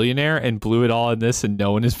surgeon millionaire and blew it all in this, and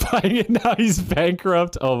no one is buying it. Now he's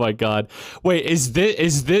bankrupt. Oh my god. Wait, is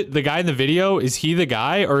this the guy in the video? Is he the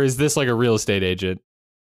guy, or is this like a real estate agent?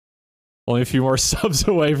 Only a few more subs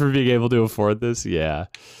away from being able to afford this. Yeah.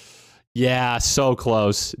 Yeah, so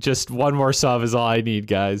close. Just one more sub is all I need,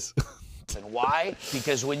 guys. And why?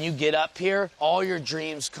 Because when you get up here, all your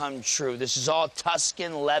dreams come true. This is all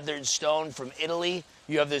Tuscan leathered stone from Italy.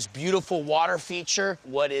 You have this beautiful water feature.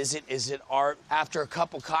 What is it? Is it art? After a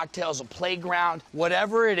couple cocktails, a playground.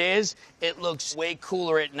 Whatever it is, it looks way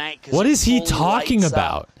cooler at night. What is he fully talking lights up.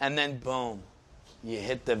 about? And then boom, you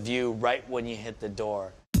hit the view right when you hit the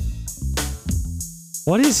door.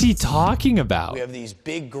 What is he talking about? We have these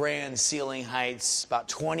big grand ceiling heights, about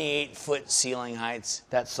 28-foot ceiling heights.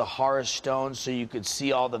 That's Sahara stone, so you could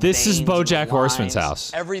see all the This is veins and the BoJack Horseman's lines.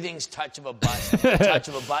 house. Everything's touch of a button. Touch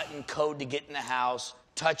of a button, code to get in the house.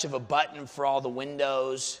 Touch of a button for all the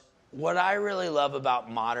windows. What I really love about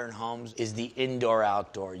modern homes is the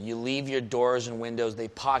indoor-outdoor. You leave your doors and windows, they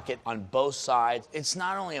pocket on both sides. It's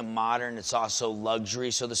not only a modern, it's also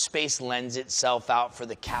luxury, so the space lends itself out for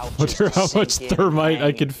the couches. Wonder to how sink much in, thermite hang,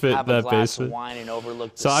 I could fit in have a that glass of basement. wine and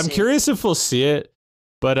overlook the So I'm city. curious if we'll see it,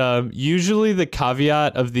 but usually the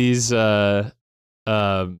caveat of these like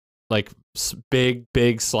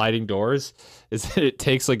big sliding doors is that it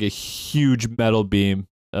takes like a huge metal beam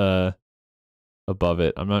above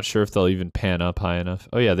it. I'm not sure if they'll even pan up high enough.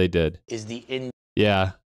 Oh yeah, they did. Is the in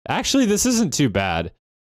Yeah. Actually, this isn't too bad.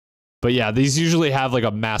 But yeah, these usually have like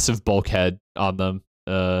a massive bulkhead on them.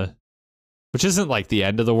 Which isn't like the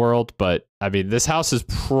end of the world, but I mean, this house is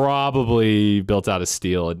probably built out of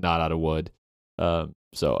steel and not out of wood.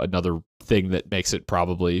 So another thing that makes it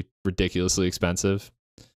probably ridiculously expensive.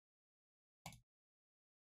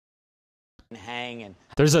 Hang and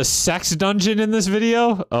there's a sex dungeon in this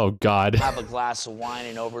video? Oh, God. Have a glass of wine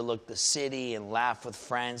and overlook the city and laugh with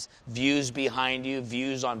friends. Views behind you,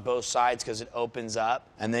 views on both sides because it opens up.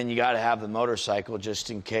 And then you got to have the motorcycle just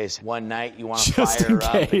in case. One night you want to fire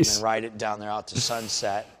up and then ride it down there out to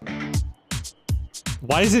sunset.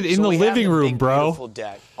 Why is it in the living room, bro? Beautiful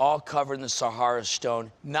deck, all covered in the Sahara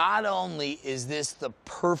stone. Not only is this the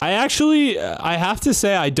perfect... I have to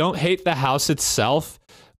say, I don't hate the house itself.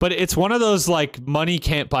 But it's one of those, like, money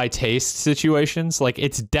can't buy taste situations. Like,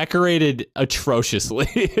 it's decorated atrociously.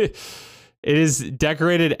 It is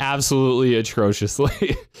decorated absolutely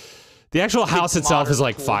atrociously. The actual house itself is,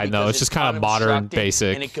 like, fine, though. It's just kind of modern,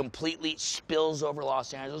 basic. And it completely spills over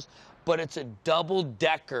Los Angeles. But it's a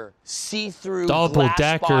double-decker, see-through,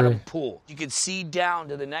 glass-bottom pool. You can see down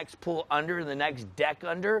to the next pool under and the next deck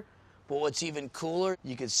under. But what's even cooler,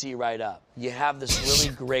 you can see right up. You have this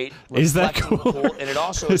really great reflecting pool, and it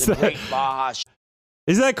also is a great Baja.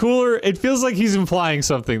 Is that cooler? It feels like he's implying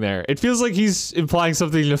something there. It feels like he's implying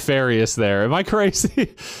something nefarious there. Am I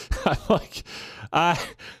crazy? I'm like,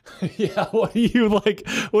 yeah, what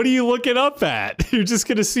are you looking up at? You're just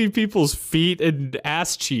gonna see people's feet and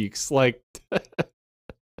ass cheeks. Like, I'm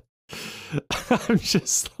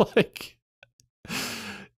just like...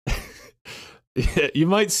 You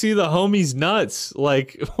might see the homie's nuts.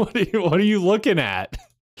 Like, what are you looking at?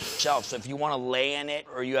 Shelf. So if you want to lay in it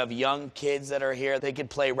or you have young kids that are here, they could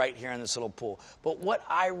play right here in this little pool. But what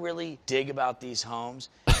I really dig about these homes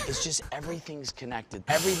is just everything's connected.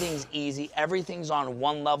 Everything's easy. Everything's on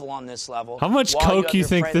one level on this level. How much coke you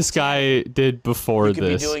think this guy did before this? You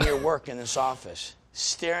could be doing your work in this office,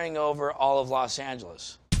 staring over all of Los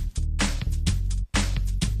Angeles.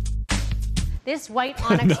 This white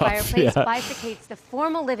onyx fireplace bifurcates the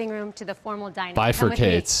formal living room to the formal dining room.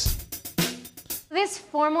 Bifurcates. This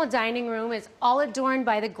formal dining room is all adorned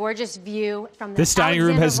by the gorgeous view from the This dining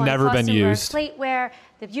room has never been used. Plateware,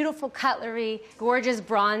 the beautiful cutlery, gorgeous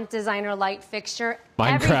bronze designer light fixture.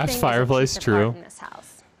 Minecraft fireplace, true. In this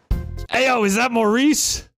house. Hey, yo, is that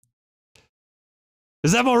Maurice?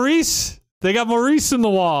 Is that Maurice? They got Maurice in the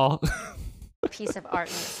wall. Piece of art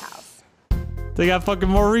in this house. They got fucking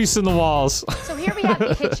Maurice in the walls. So here we have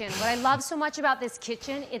the kitchen. What I love so much about this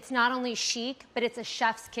kitchen, it's not only chic, but it's a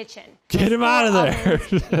chef's kitchen. Get him out of there.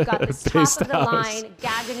 You've got this top-of-the-line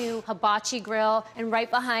Gaggenau hibachi grill, and right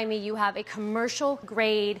behind me you have a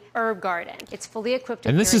commercial-grade herb garden. It's fully equipped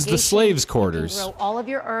with And this is the slaves' quarters. You can grow all of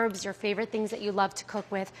your herbs, your favorite things that you love to cook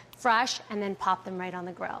with, fresh, and then pop them right on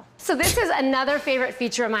the grill. So this is another favorite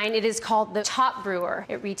feature of mine. It is called the Top Brewer.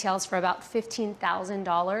 It retails for about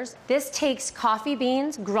 $15,000. This takes coffee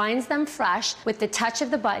beans, grinds them fresh. With the touch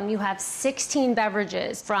of the button, you have 16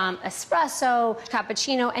 beverages from espresso,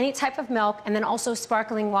 cappuccino, any type of milk, and then also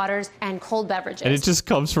sparkling waters and cold beverages. And it just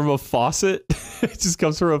comes from a faucet. It just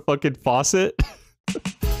comes from a fucking faucet.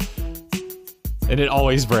 And it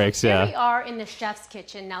always breaks, Here we are in the chef's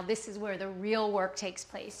kitchen. Now this is where the real work takes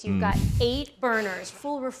place. You've got 8 burners,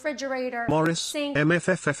 full refrigerator, Morris, sink.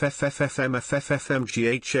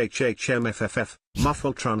 MFFFFFFMFFFMFFF.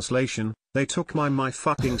 Muffled translation, they took my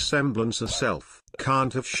fucking semblance of self.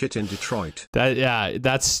 Can't have shit in Detroit.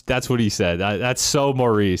 That's what he said. That's so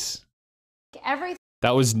Maurice. Everything.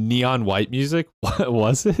 That was neon white music? What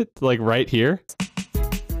was it? Like right here?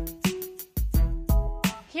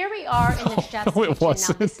 Here we are in the chef's No, it kitchen.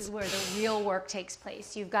 wasn't. Now this is where the real work takes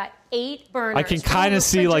place. You've got 8 burners. I can kind of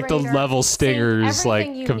see like the level stingers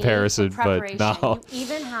like comparison, but no. You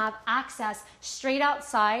even have access straight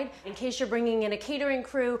outside in case you're bringing in a catering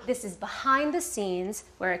crew. This is behind the scenes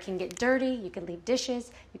where it can get dirty. You can leave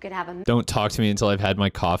dishes. You can have a... Don't talk to me until I've had my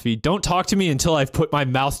coffee. Don't talk to me until I've put my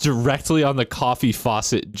mouth directly on the coffee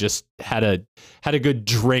faucet and just had a good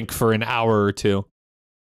drink for an hour or two.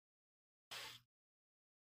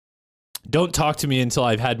 Don't talk to me until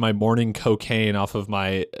I've had my morning cocaine off of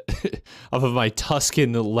my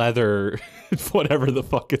Tuscan leather, whatever the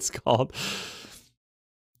fuck it's called.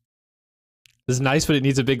 This is nice, but it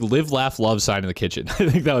needs a big live, laugh, love sign in the kitchen. I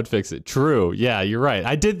think that would fix it. True. Yeah, you're right.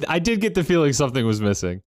 I did get the feeling something was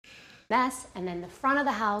missing. Mess, and then the front of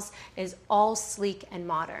the house is all sleek and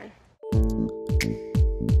modern.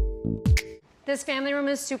 This family room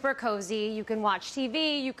is super cozy. You can watch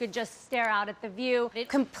TV, you could just stare out at the view. It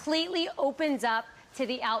completely opens up to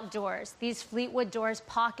the outdoors. These Fleetwood doors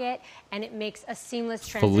pocket, and it makes a seamless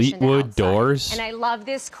transition Fleetwood doors? And I love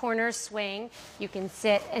this corner swing. You can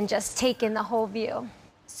sit and just take in the whole view.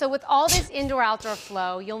 So with all this indoor-outdoor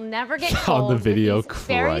flow, you'll never get On cold. the video, with these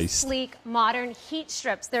very Christ. sleek, modern heat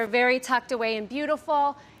strips. They're very tucked away and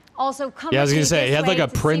beautiful. Also, come Yeah, I was with gonna me say, he this had like way a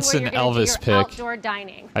to see Prince where and you're gonna do Elvis your pick. Outdoor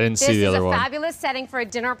dining. I didn't see the other one. This is a fabulous setting for a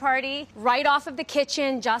dinner party, right off of the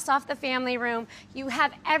kitchen, just off the family room. You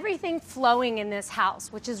have everything flowing in this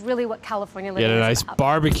house, which is really what California living Get a is nice about.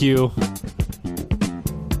 barbecue.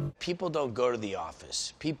 People don't go to the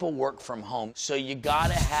office. People work from home. So you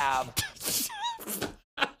gotta have.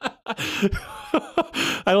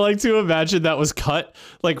 I like to imagine that was cut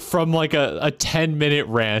like from like a 10-minute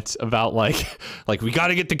rant about like we got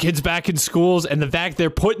to get the kids back in schools and they're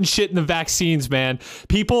putting shit in the vaccines, man.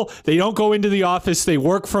 People, they don't go into the office, they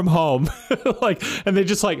work from home. Like, and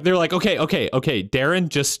they're like, okay, Darren,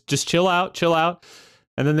 just chill out.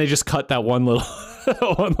 And then they just cut that one little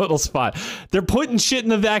one little spot. They're putting shit in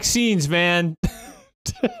the vaccines, man.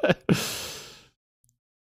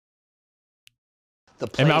 The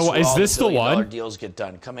place where is all this the billion-dollar one? deals get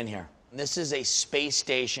done. Come in here. This is a space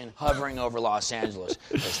station hovering over Los Angeles.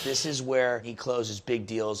 This is where he closes big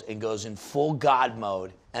deals and goes in full God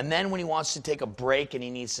mode. And then when he wants to take a break and he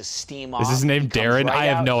needs to steam off, Is his name he comes Darren? right I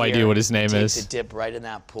have out no here idea what his name and takes is. a dip right in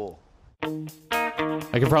that pool. I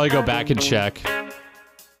could probably go back and check.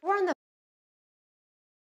 We're on the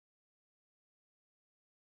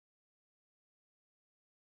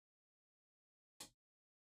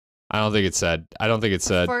I don't think it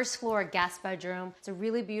said. first floor guest bedroom. It's a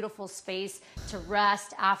really beautiful space to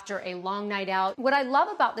rest after a long night out. What I love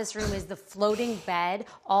about this room is the floating bed,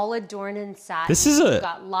 all adorned in satin. This is You've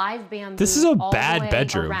got live bamboo This is a all the bad way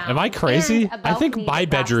bedroom. around, Am I crazy? and a I think balcony my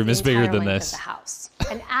that lasts bedroom the is bigger entire than length this. of the house.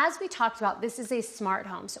 And as we talked about, this is a smart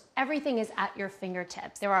home, so everything is at your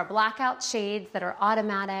fingertips. There are blackout shades that are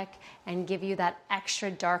automatic and give you that extra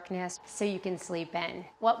darkness so you can sleep in.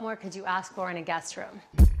 What more could you ask for in a guest room?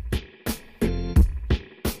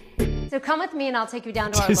 So come with me and I'll take you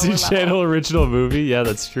down to our Disney lower level. Channel original movie? Yeah,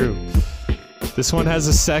 that's true. This one has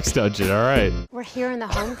a sex dungeon, all right. We're here in the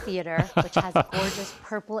home theater, which has gorgeous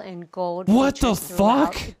purple and gold What the features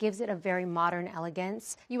throughout. fuck? It gives it a very modern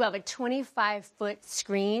elegance. You have a 25-foot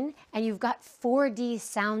screen, and you've got 4D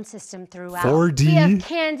sound system throughout. 4D? We have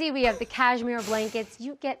candy, we have the cashmere blankets.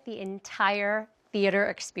 You get the entire theater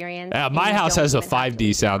experience. Yeah, and my you house don't has a even have to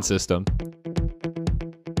 5D sound system.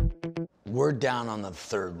 We're down on the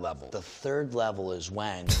third level. The third level is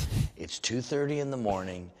when it's 2:30 in the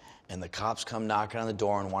morning and the cops come knocking on the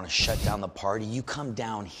door and want to shut down the party. You come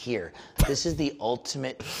down here. This is the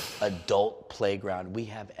ultimate adult playground. We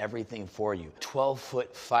have everything for you.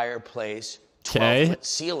 12-foot fireplace, 12-foot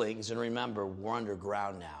ceilings, and remember, we're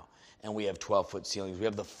underground now. And we have 12-foot ceilings. We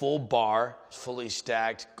have the full bar, fully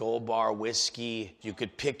stacked, gold bar, whiskey. You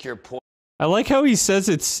could pick your poison. I like how he says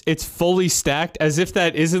it's fully stacked, as if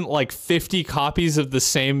that isn't like 50 copies of the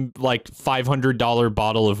same like $500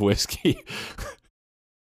 bottle of whiskey.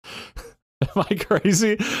 Am I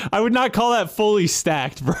crazy? I would not call that fully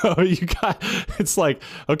stacked, bro. It's like,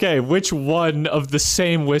 okay, which one of the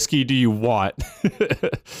same whiskey do you want?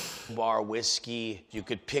 Bar, whiskey. You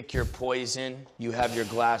could pick your poison. You have your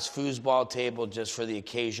glass foosball table just for the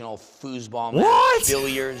occasional foosball match. What?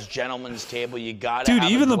 Billiards, gentleman's table. You gotta Dude,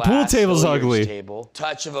 have even a the pool glass table's billiards ugly. Table.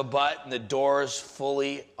 Touch of a button. The door's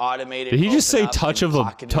fully automated. Did he just Open say up touch and of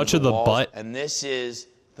pocket the into walls. butt? And this is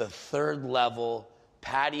the third level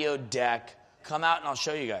patio deck. Come out and I'll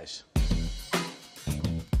show you guys.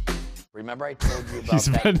 Remember I told you about He's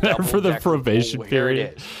that been there for the double-decker probation pool? Here it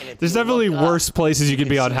period. is. And if There's you definitely look up, worse places you could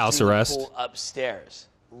be can on see house through the arrest. pool upstairs.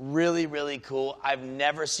 Really, really cool. I've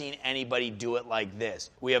never seen anybody do it like this.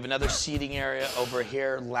 We have another seating area over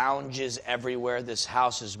here, lounges everywhere. This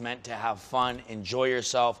house is meant to have fun, enjoy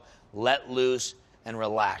yourself, let loose, and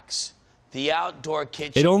relax. The outdoor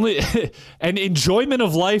kitchen. It only and enjoyment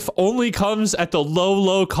of life only comes at the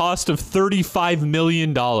low cost of $35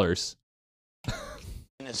 million.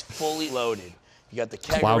 is fully loaded. You got the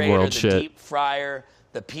Cloud kegerator, World the shit. deep fryer,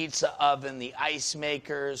 the pizza oven, the ice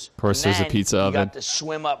makers. Of course, and there's a then pizza you oven. got the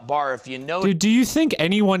swim up bar. If you know, Dude, do you think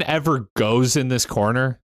anyone ever goes in this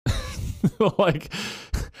corner? Like,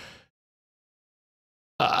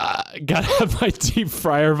 gotta have my deep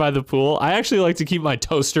fryer by the pool. I actually like to keep my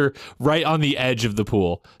toaster right on the edge of the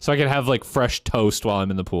pool so I can have like fresh toast while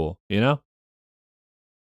I'm in the pool, you know?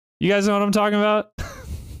 You guys know what I'm talking about?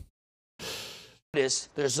 there's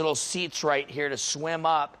little seats right here to swim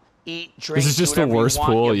up, eat, drink. This is just do the whatever you worst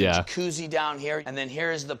want. pool, You have yeah. the jacuzzi down here, and then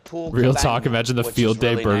here's the pool. Real cabana, talk, imagine the which field is day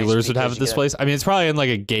really nice burglars would have because at you this get place. I mean, it's probably in like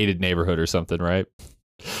a gated neighborhood or something, right?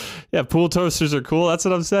 Yeah, pool toasters are cool. That's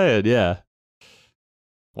what I'm saying, yeah.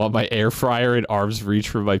 Want my air fryer at arm's reach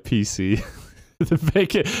for my PC.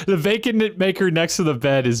 The vacant maker next to the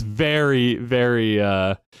bed is very, very,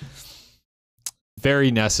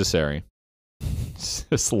 very necessary.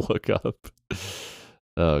 Just look up.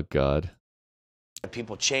 Oh God.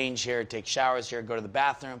 People change here, take showers here, go to the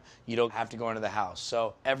bathroom. You don't have to go into the house.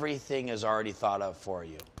 So everything is already thought of for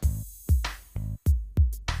you.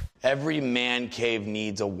 Every man cave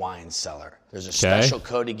needs a wine cellar. There's a special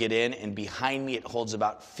code to get in, and behind me it holds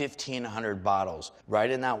about 1,500 bottles.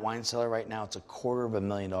 Right in that wine cellar right now, it's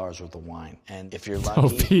 $250,000 worth of wine. And if you're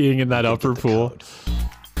lucky, being in that upper pool.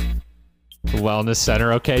 Wellness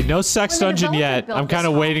center. Okay, no sex dungeon yet. I'm kind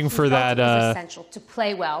of waiting for that. Essential to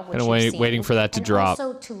play well, which waiting for that to drop.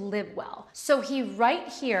 Also to live well. So he right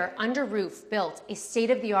here under roof built a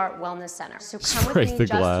state-of-the-art wellness center. So come with me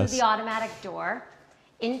just through the automatic door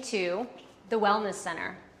into the wellness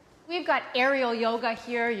center. We've got aerial yoga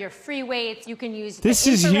here, your free weights. You can use this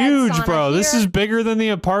is huge, bro. This is bigger than the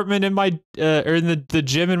apartment in my or in the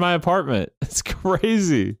gym in my apartment. It's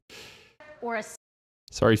crazy. Or a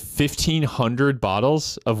sorry, 1,500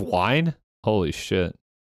 bottles of wine. Holy shit.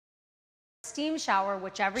 Steam shower,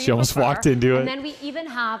 whichever you She almost prefer. walked into it. And then we even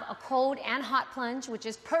have a cold and hot plunge, which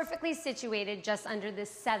is perfectly situated just under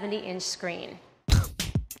this 70-inch screen.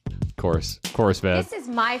 Of course, man. This is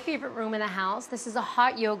my favorite room in the house. This is a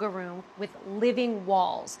hot yoga room with living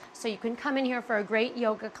walls. So you can come in here for a great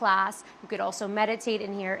yoga class. You could also meditate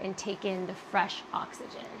in here and take in the fresh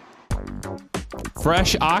oxygen.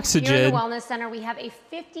 Fresh oxygen. Here in the Wellness Center, we have a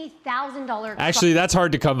 $50,000 Actually, that's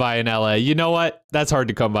hard to come by in LA. You know what? That's hard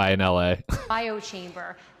to come by in LA. cryo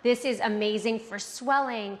chamber. This is amazing for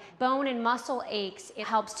swelling, bone and muscle aches. It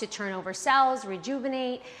helps to turn over cells,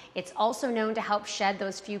 rejuvenate. It's also known to help shed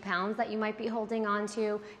those few pounds that you might be holding on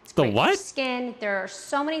to. It's great for skin. There are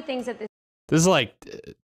so many things that This is like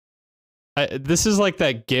this is like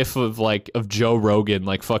that gif of Joe Rogan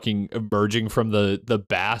like fucking emerging from the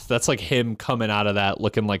bath. That's like him coming out of that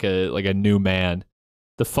looking like a new man.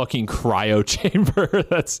 The fucking cryo chamber.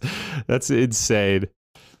 That's insane.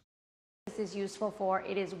 this is useful for.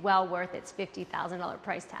 It is well worth its $50,000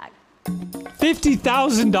 price tag.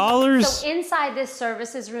 $50,000? So inside this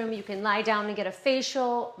services room, you can lie down and get a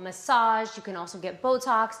facial, massage. You can also get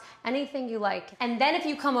Botox, anything you like. And then if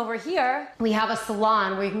you come over here, we have a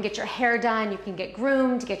salon where you can get your hair done, you can get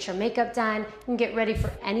groomed, get your makeup done, you can get ready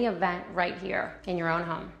for any event right here in your own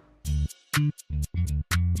home.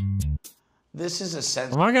 This is a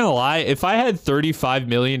sense. I'm not gonna lie, if I had $35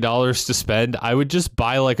 million to spend, I would just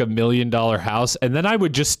buy like $1 million house and then I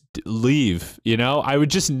would just leave, you know? I would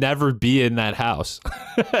just never be in that house.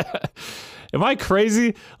 Am I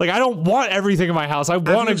crazy? Like, I don't want everything in my house. I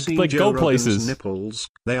want to like go places. Nipples,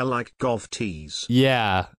 they are like golf tees.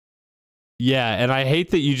 Yeah. Yeah, and I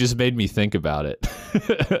hate that you just made me think about it.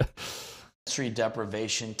 Sensory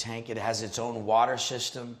deprivation tank. It has its own water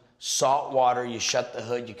system. Salt water, you shut the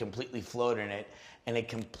hood, you completely float in it, and it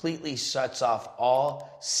completely shuts off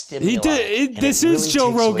all stimuli. This is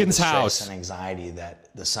Joe Rogan's house. Stress and anxiety that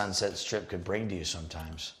the Sunset Strip could bring to you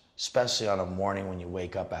sometimes, especially on a morning when you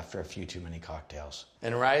wake up after a few too many cocktails.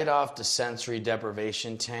 And right off the sensory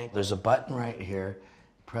deprivation tank, there's a button right here.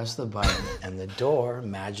 Press the button, and the door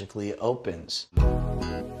magically opens.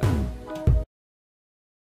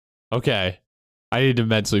 Okay, I need to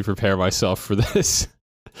mentally prepare myself for this.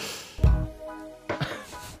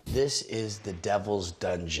 This is the Devil's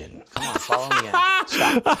Dungeon. Come on, follow me in.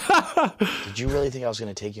 Stop. Did you really think I was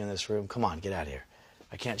going to take you in this room? Come on, get out of here.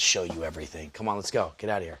 I can't show you everything. Come on, let's go. Get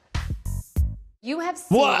out of here. You have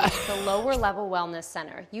seen the lower level wellness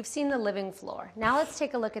center. You've seen the living floor. Now let's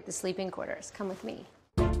take a look at the sleeping quarters. Come with me.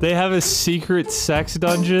 They have a secret sex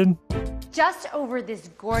dungeon? Just over this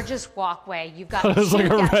gorgeous walkway, you've got It was like a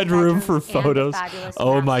guest red room for bedrooms and photos. fabulous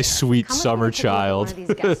Oh, my master. sweet Come summer and take a look at child. one of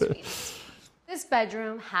these guest suites. This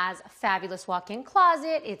bedroom has a fabulous walk-in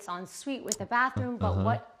closet. It's en suite with a bathroom, but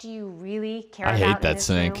what do you really care I about hate in that this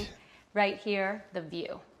sink. room? Right here, the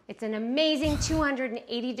view. It's an amazing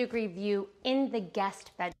 280-degree view in the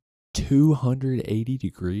guest bedroom. 280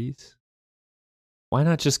 degrees? Why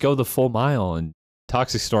not just go the full mile? And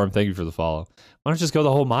Toxic Storm, thank you for the follow. Why not just go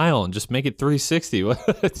the whole mile and just make it 360?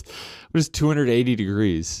 What is 280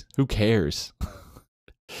 degrees? Who cares?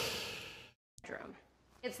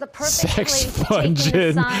 It's the perfect Sex place to take in the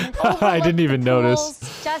dungeon. sun, I overlook didn't even the notice.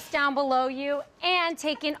 pools just down below you, and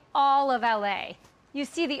take in all of LA. You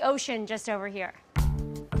see the ocean just over here.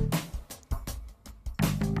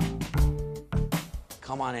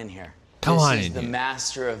 Come on in here. Come on This is in the here.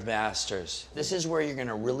 master of masters. This is where you're going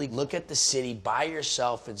to really look at the city by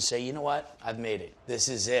yourself and say, you know what? I've made it. This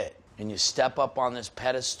is it. and you step up on this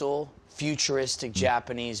pedestal, futuristic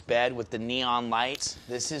Japanese bed with the neon lights.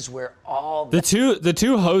 This is where all the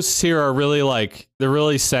two hosts here are really like, they're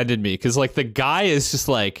really sending me, because like the guy is just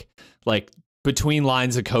like between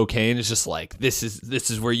lines of cocaine is just like, this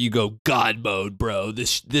is where you go God mode, bro.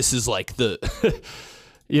 This is like the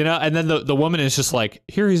you know, and then the woman is just like,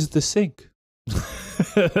 here is the sink.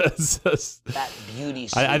 that beauty.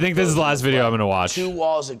 I think this is the last video I'm gonna watch. 2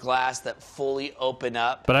 walls of glass that fully open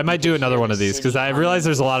up. But I might do another one of these because I realize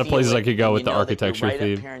there's a lot of places I could go with the architecture right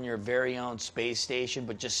theme. Up here in your very own space station,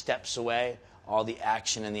 but just steps away, all the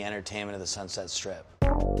action and the entertainment of the Sunset Strip.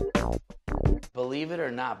 Believe it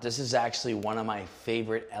or not, this is actually one of my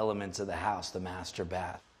favorite elements of the house, the master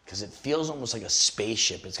bath. Because it feels almost like a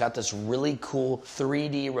spaceship. It's got this really cool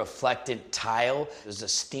 3D reflectant tile. There's a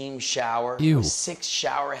steam shower. Ew. 6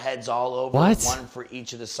 shower heads all over. What? 1 for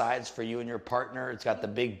each of the sides for you and your partner. It's got the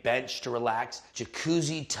big bench to relax.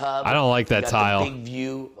 Jacuzzi tub. I don't like that tile. The big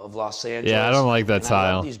view of Los Angeles. Yeah, I don't like that and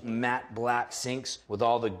tile. I love these matte black sinks with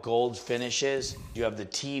all the gold finishes. You have the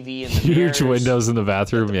TV and the Huge mirrors. windows in the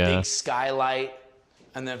bathroom, The yeah. big skylight.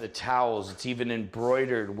 And then the towels, it's even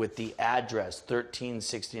embroidered with the address,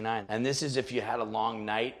 1369. And this is if you had a long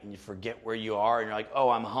night and you forget where you are and you're like, oh,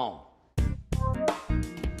 I'm home.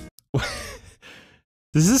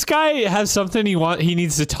 Does this guy have something he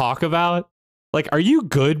needs to talk about? Like, are you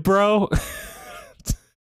good, bro?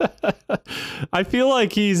 I feel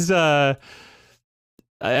like he's I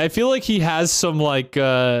feel like he has some like you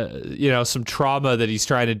know, some trauma that he's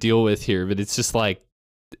trying to deal with here, but it's just like,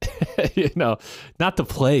 you know, not the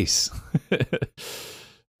place.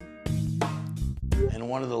 And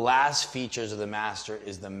one of the last features of the master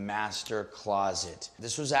is the master closet.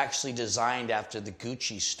 This was actually designed after the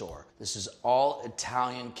Gucci store. This is all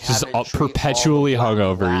Italian Just cabinetry, all perpetually all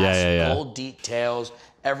hungover. glass, Yeah. gold details.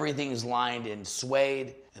 Everything's lined in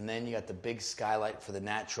suede. And then you got the big skylight for the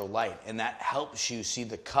natural light. And that helps you see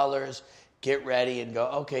the colors, get ready and go,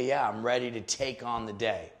 okay, yeah, I'm ready to take on the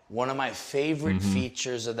day. One of my favorite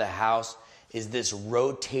features of the house is this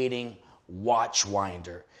rotating watch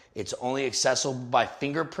winder. It's only accessible by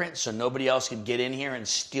fingerprint, so nobody else can get in here and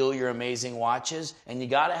steal your amazing watches. And you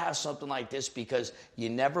gotta have something like this because you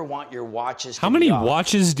never want your watches to How many be off.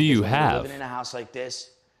 watches do you When you're have? living in a house like this,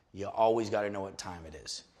 you always gotta know what time it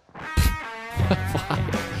is.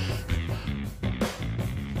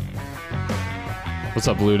 What's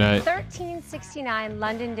up, Blue Knight? 1369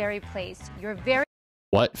 Londonderry Place. Your very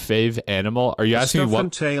What fave animal? Are you The asking me stuff what?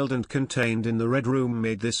 entailed and contained in the Red Room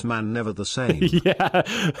made this man never the same. Yeah,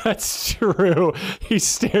 that's true. He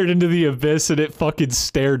stared into the abyss and it fucking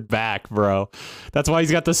stared back, bro. That's why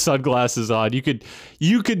he's got the sunglasses on. You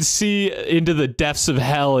could see into the depths of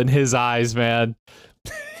hell in his eyes, man.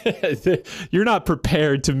 You're not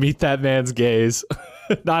prepared to meet that man's gaze.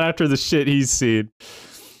 Not after the shit he's seen.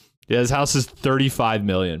 Yeah, his house is 35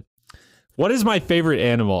 million. What is my favorite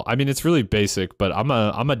animal? I mean, it's really basic, but I'm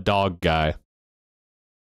a dog guy.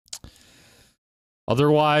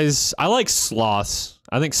 Otherwise, I like sloths.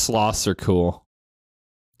 I think sloths are cool.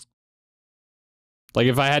 Like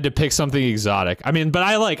if I had to pick something exotic. I mean, but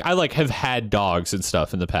I have had dogs and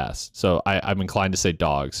stuff in the past. So I'm inclined to say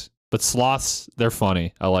dogs. But sloths, they're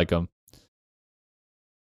funny. I like them.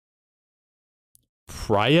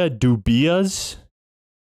 Praia Dubias?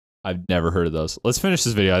 I've never heard of those. Let's finish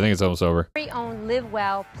this video. I think it's almost over. own Live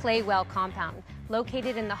Well, Play Well compound,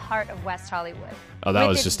 located in the heart of West Hollywood. Oh, that With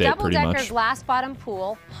was its just it, pretty double-decker much. glass bottom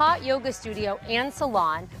pool, hot yoga studio and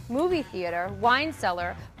salon, movie theater, wine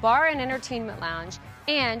cellar, bar and entertainment lounge,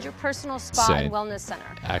 and your personal spa Insane. and wellness center.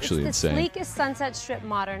 Actually it's the insane. sleekest Sunset Strip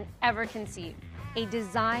modern ever conceived. A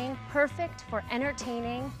design perfect for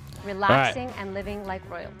entertaining, relaxing, and living like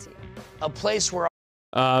royalty. A place where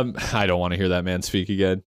I don't want to hear that man speak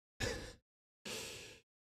again.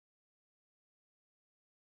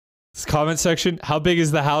 This comment section, how big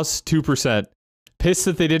is the house? 2%. Pissed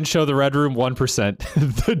that they didn't show the Red Room, 1%.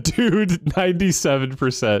 The dude,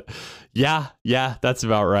 97%. Yeah, that's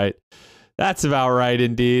about right. That's about right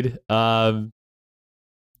indeed. Wow.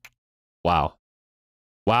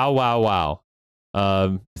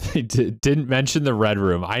 They didn't mention the Red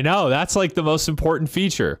Room. I know, that's like the most important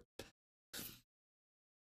feature.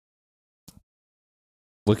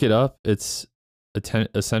 Look it up. It's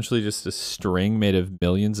essentially just a string made of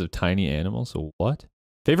millions of tiny animals. So what?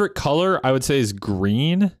 Favorite color, I would say, is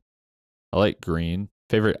green. I like green.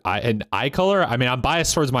 Favorite eye color? I mean, I'm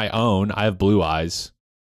biased towards my own. I have blue eyes.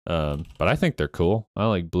 But I think they're cool. I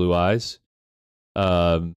like blue eyes.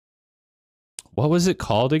 What was it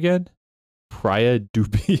called again? Praia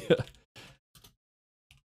Dubia.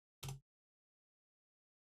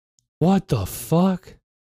 What the fuck?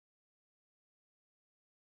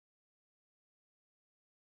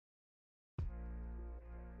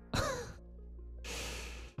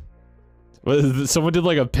 Someone did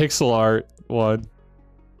like a pixel art one.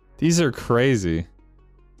 These are crazy.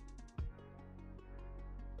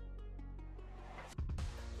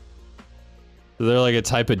 So they're like a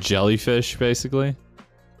type of jellyfish, basically.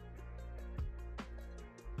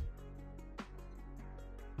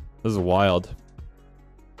 This is wild.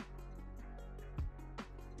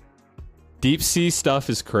 Deep sea stuff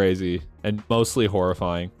is crazy and mostly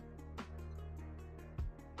horrifying.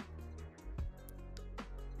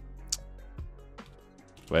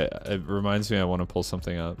 Wait, it reminds me I want to pull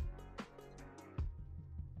something up.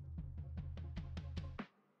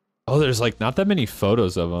 Oh, there's like not that many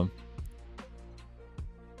photos of them.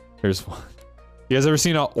 Here's one. You guys ever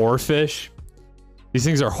seen an oarfish? These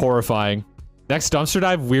things are horrifying. Next dumpster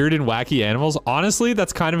dive, weird and wacky animals. Honestly,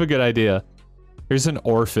 that's kind of a good idea. Here's an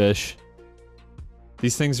oarfish.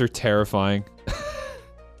 These things are terrifying.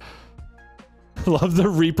 Love the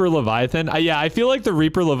Reaper Leviathan. Yeah, I feel like the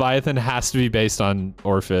Reaper Leviathan has to be based on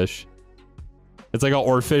oarfish. It's like an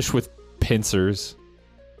oarfish with pincers.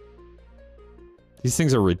 These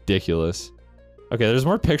things are ridiculous. Okay, there's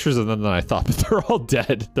more pictures of them than I thought, but they're all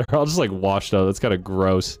dead. They're all just like washed out. That's kind of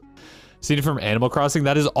gross. Seen it from Animal Crossing.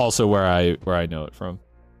 That is also where I know it from.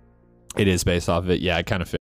 It is based off of it. Yeah, I kind of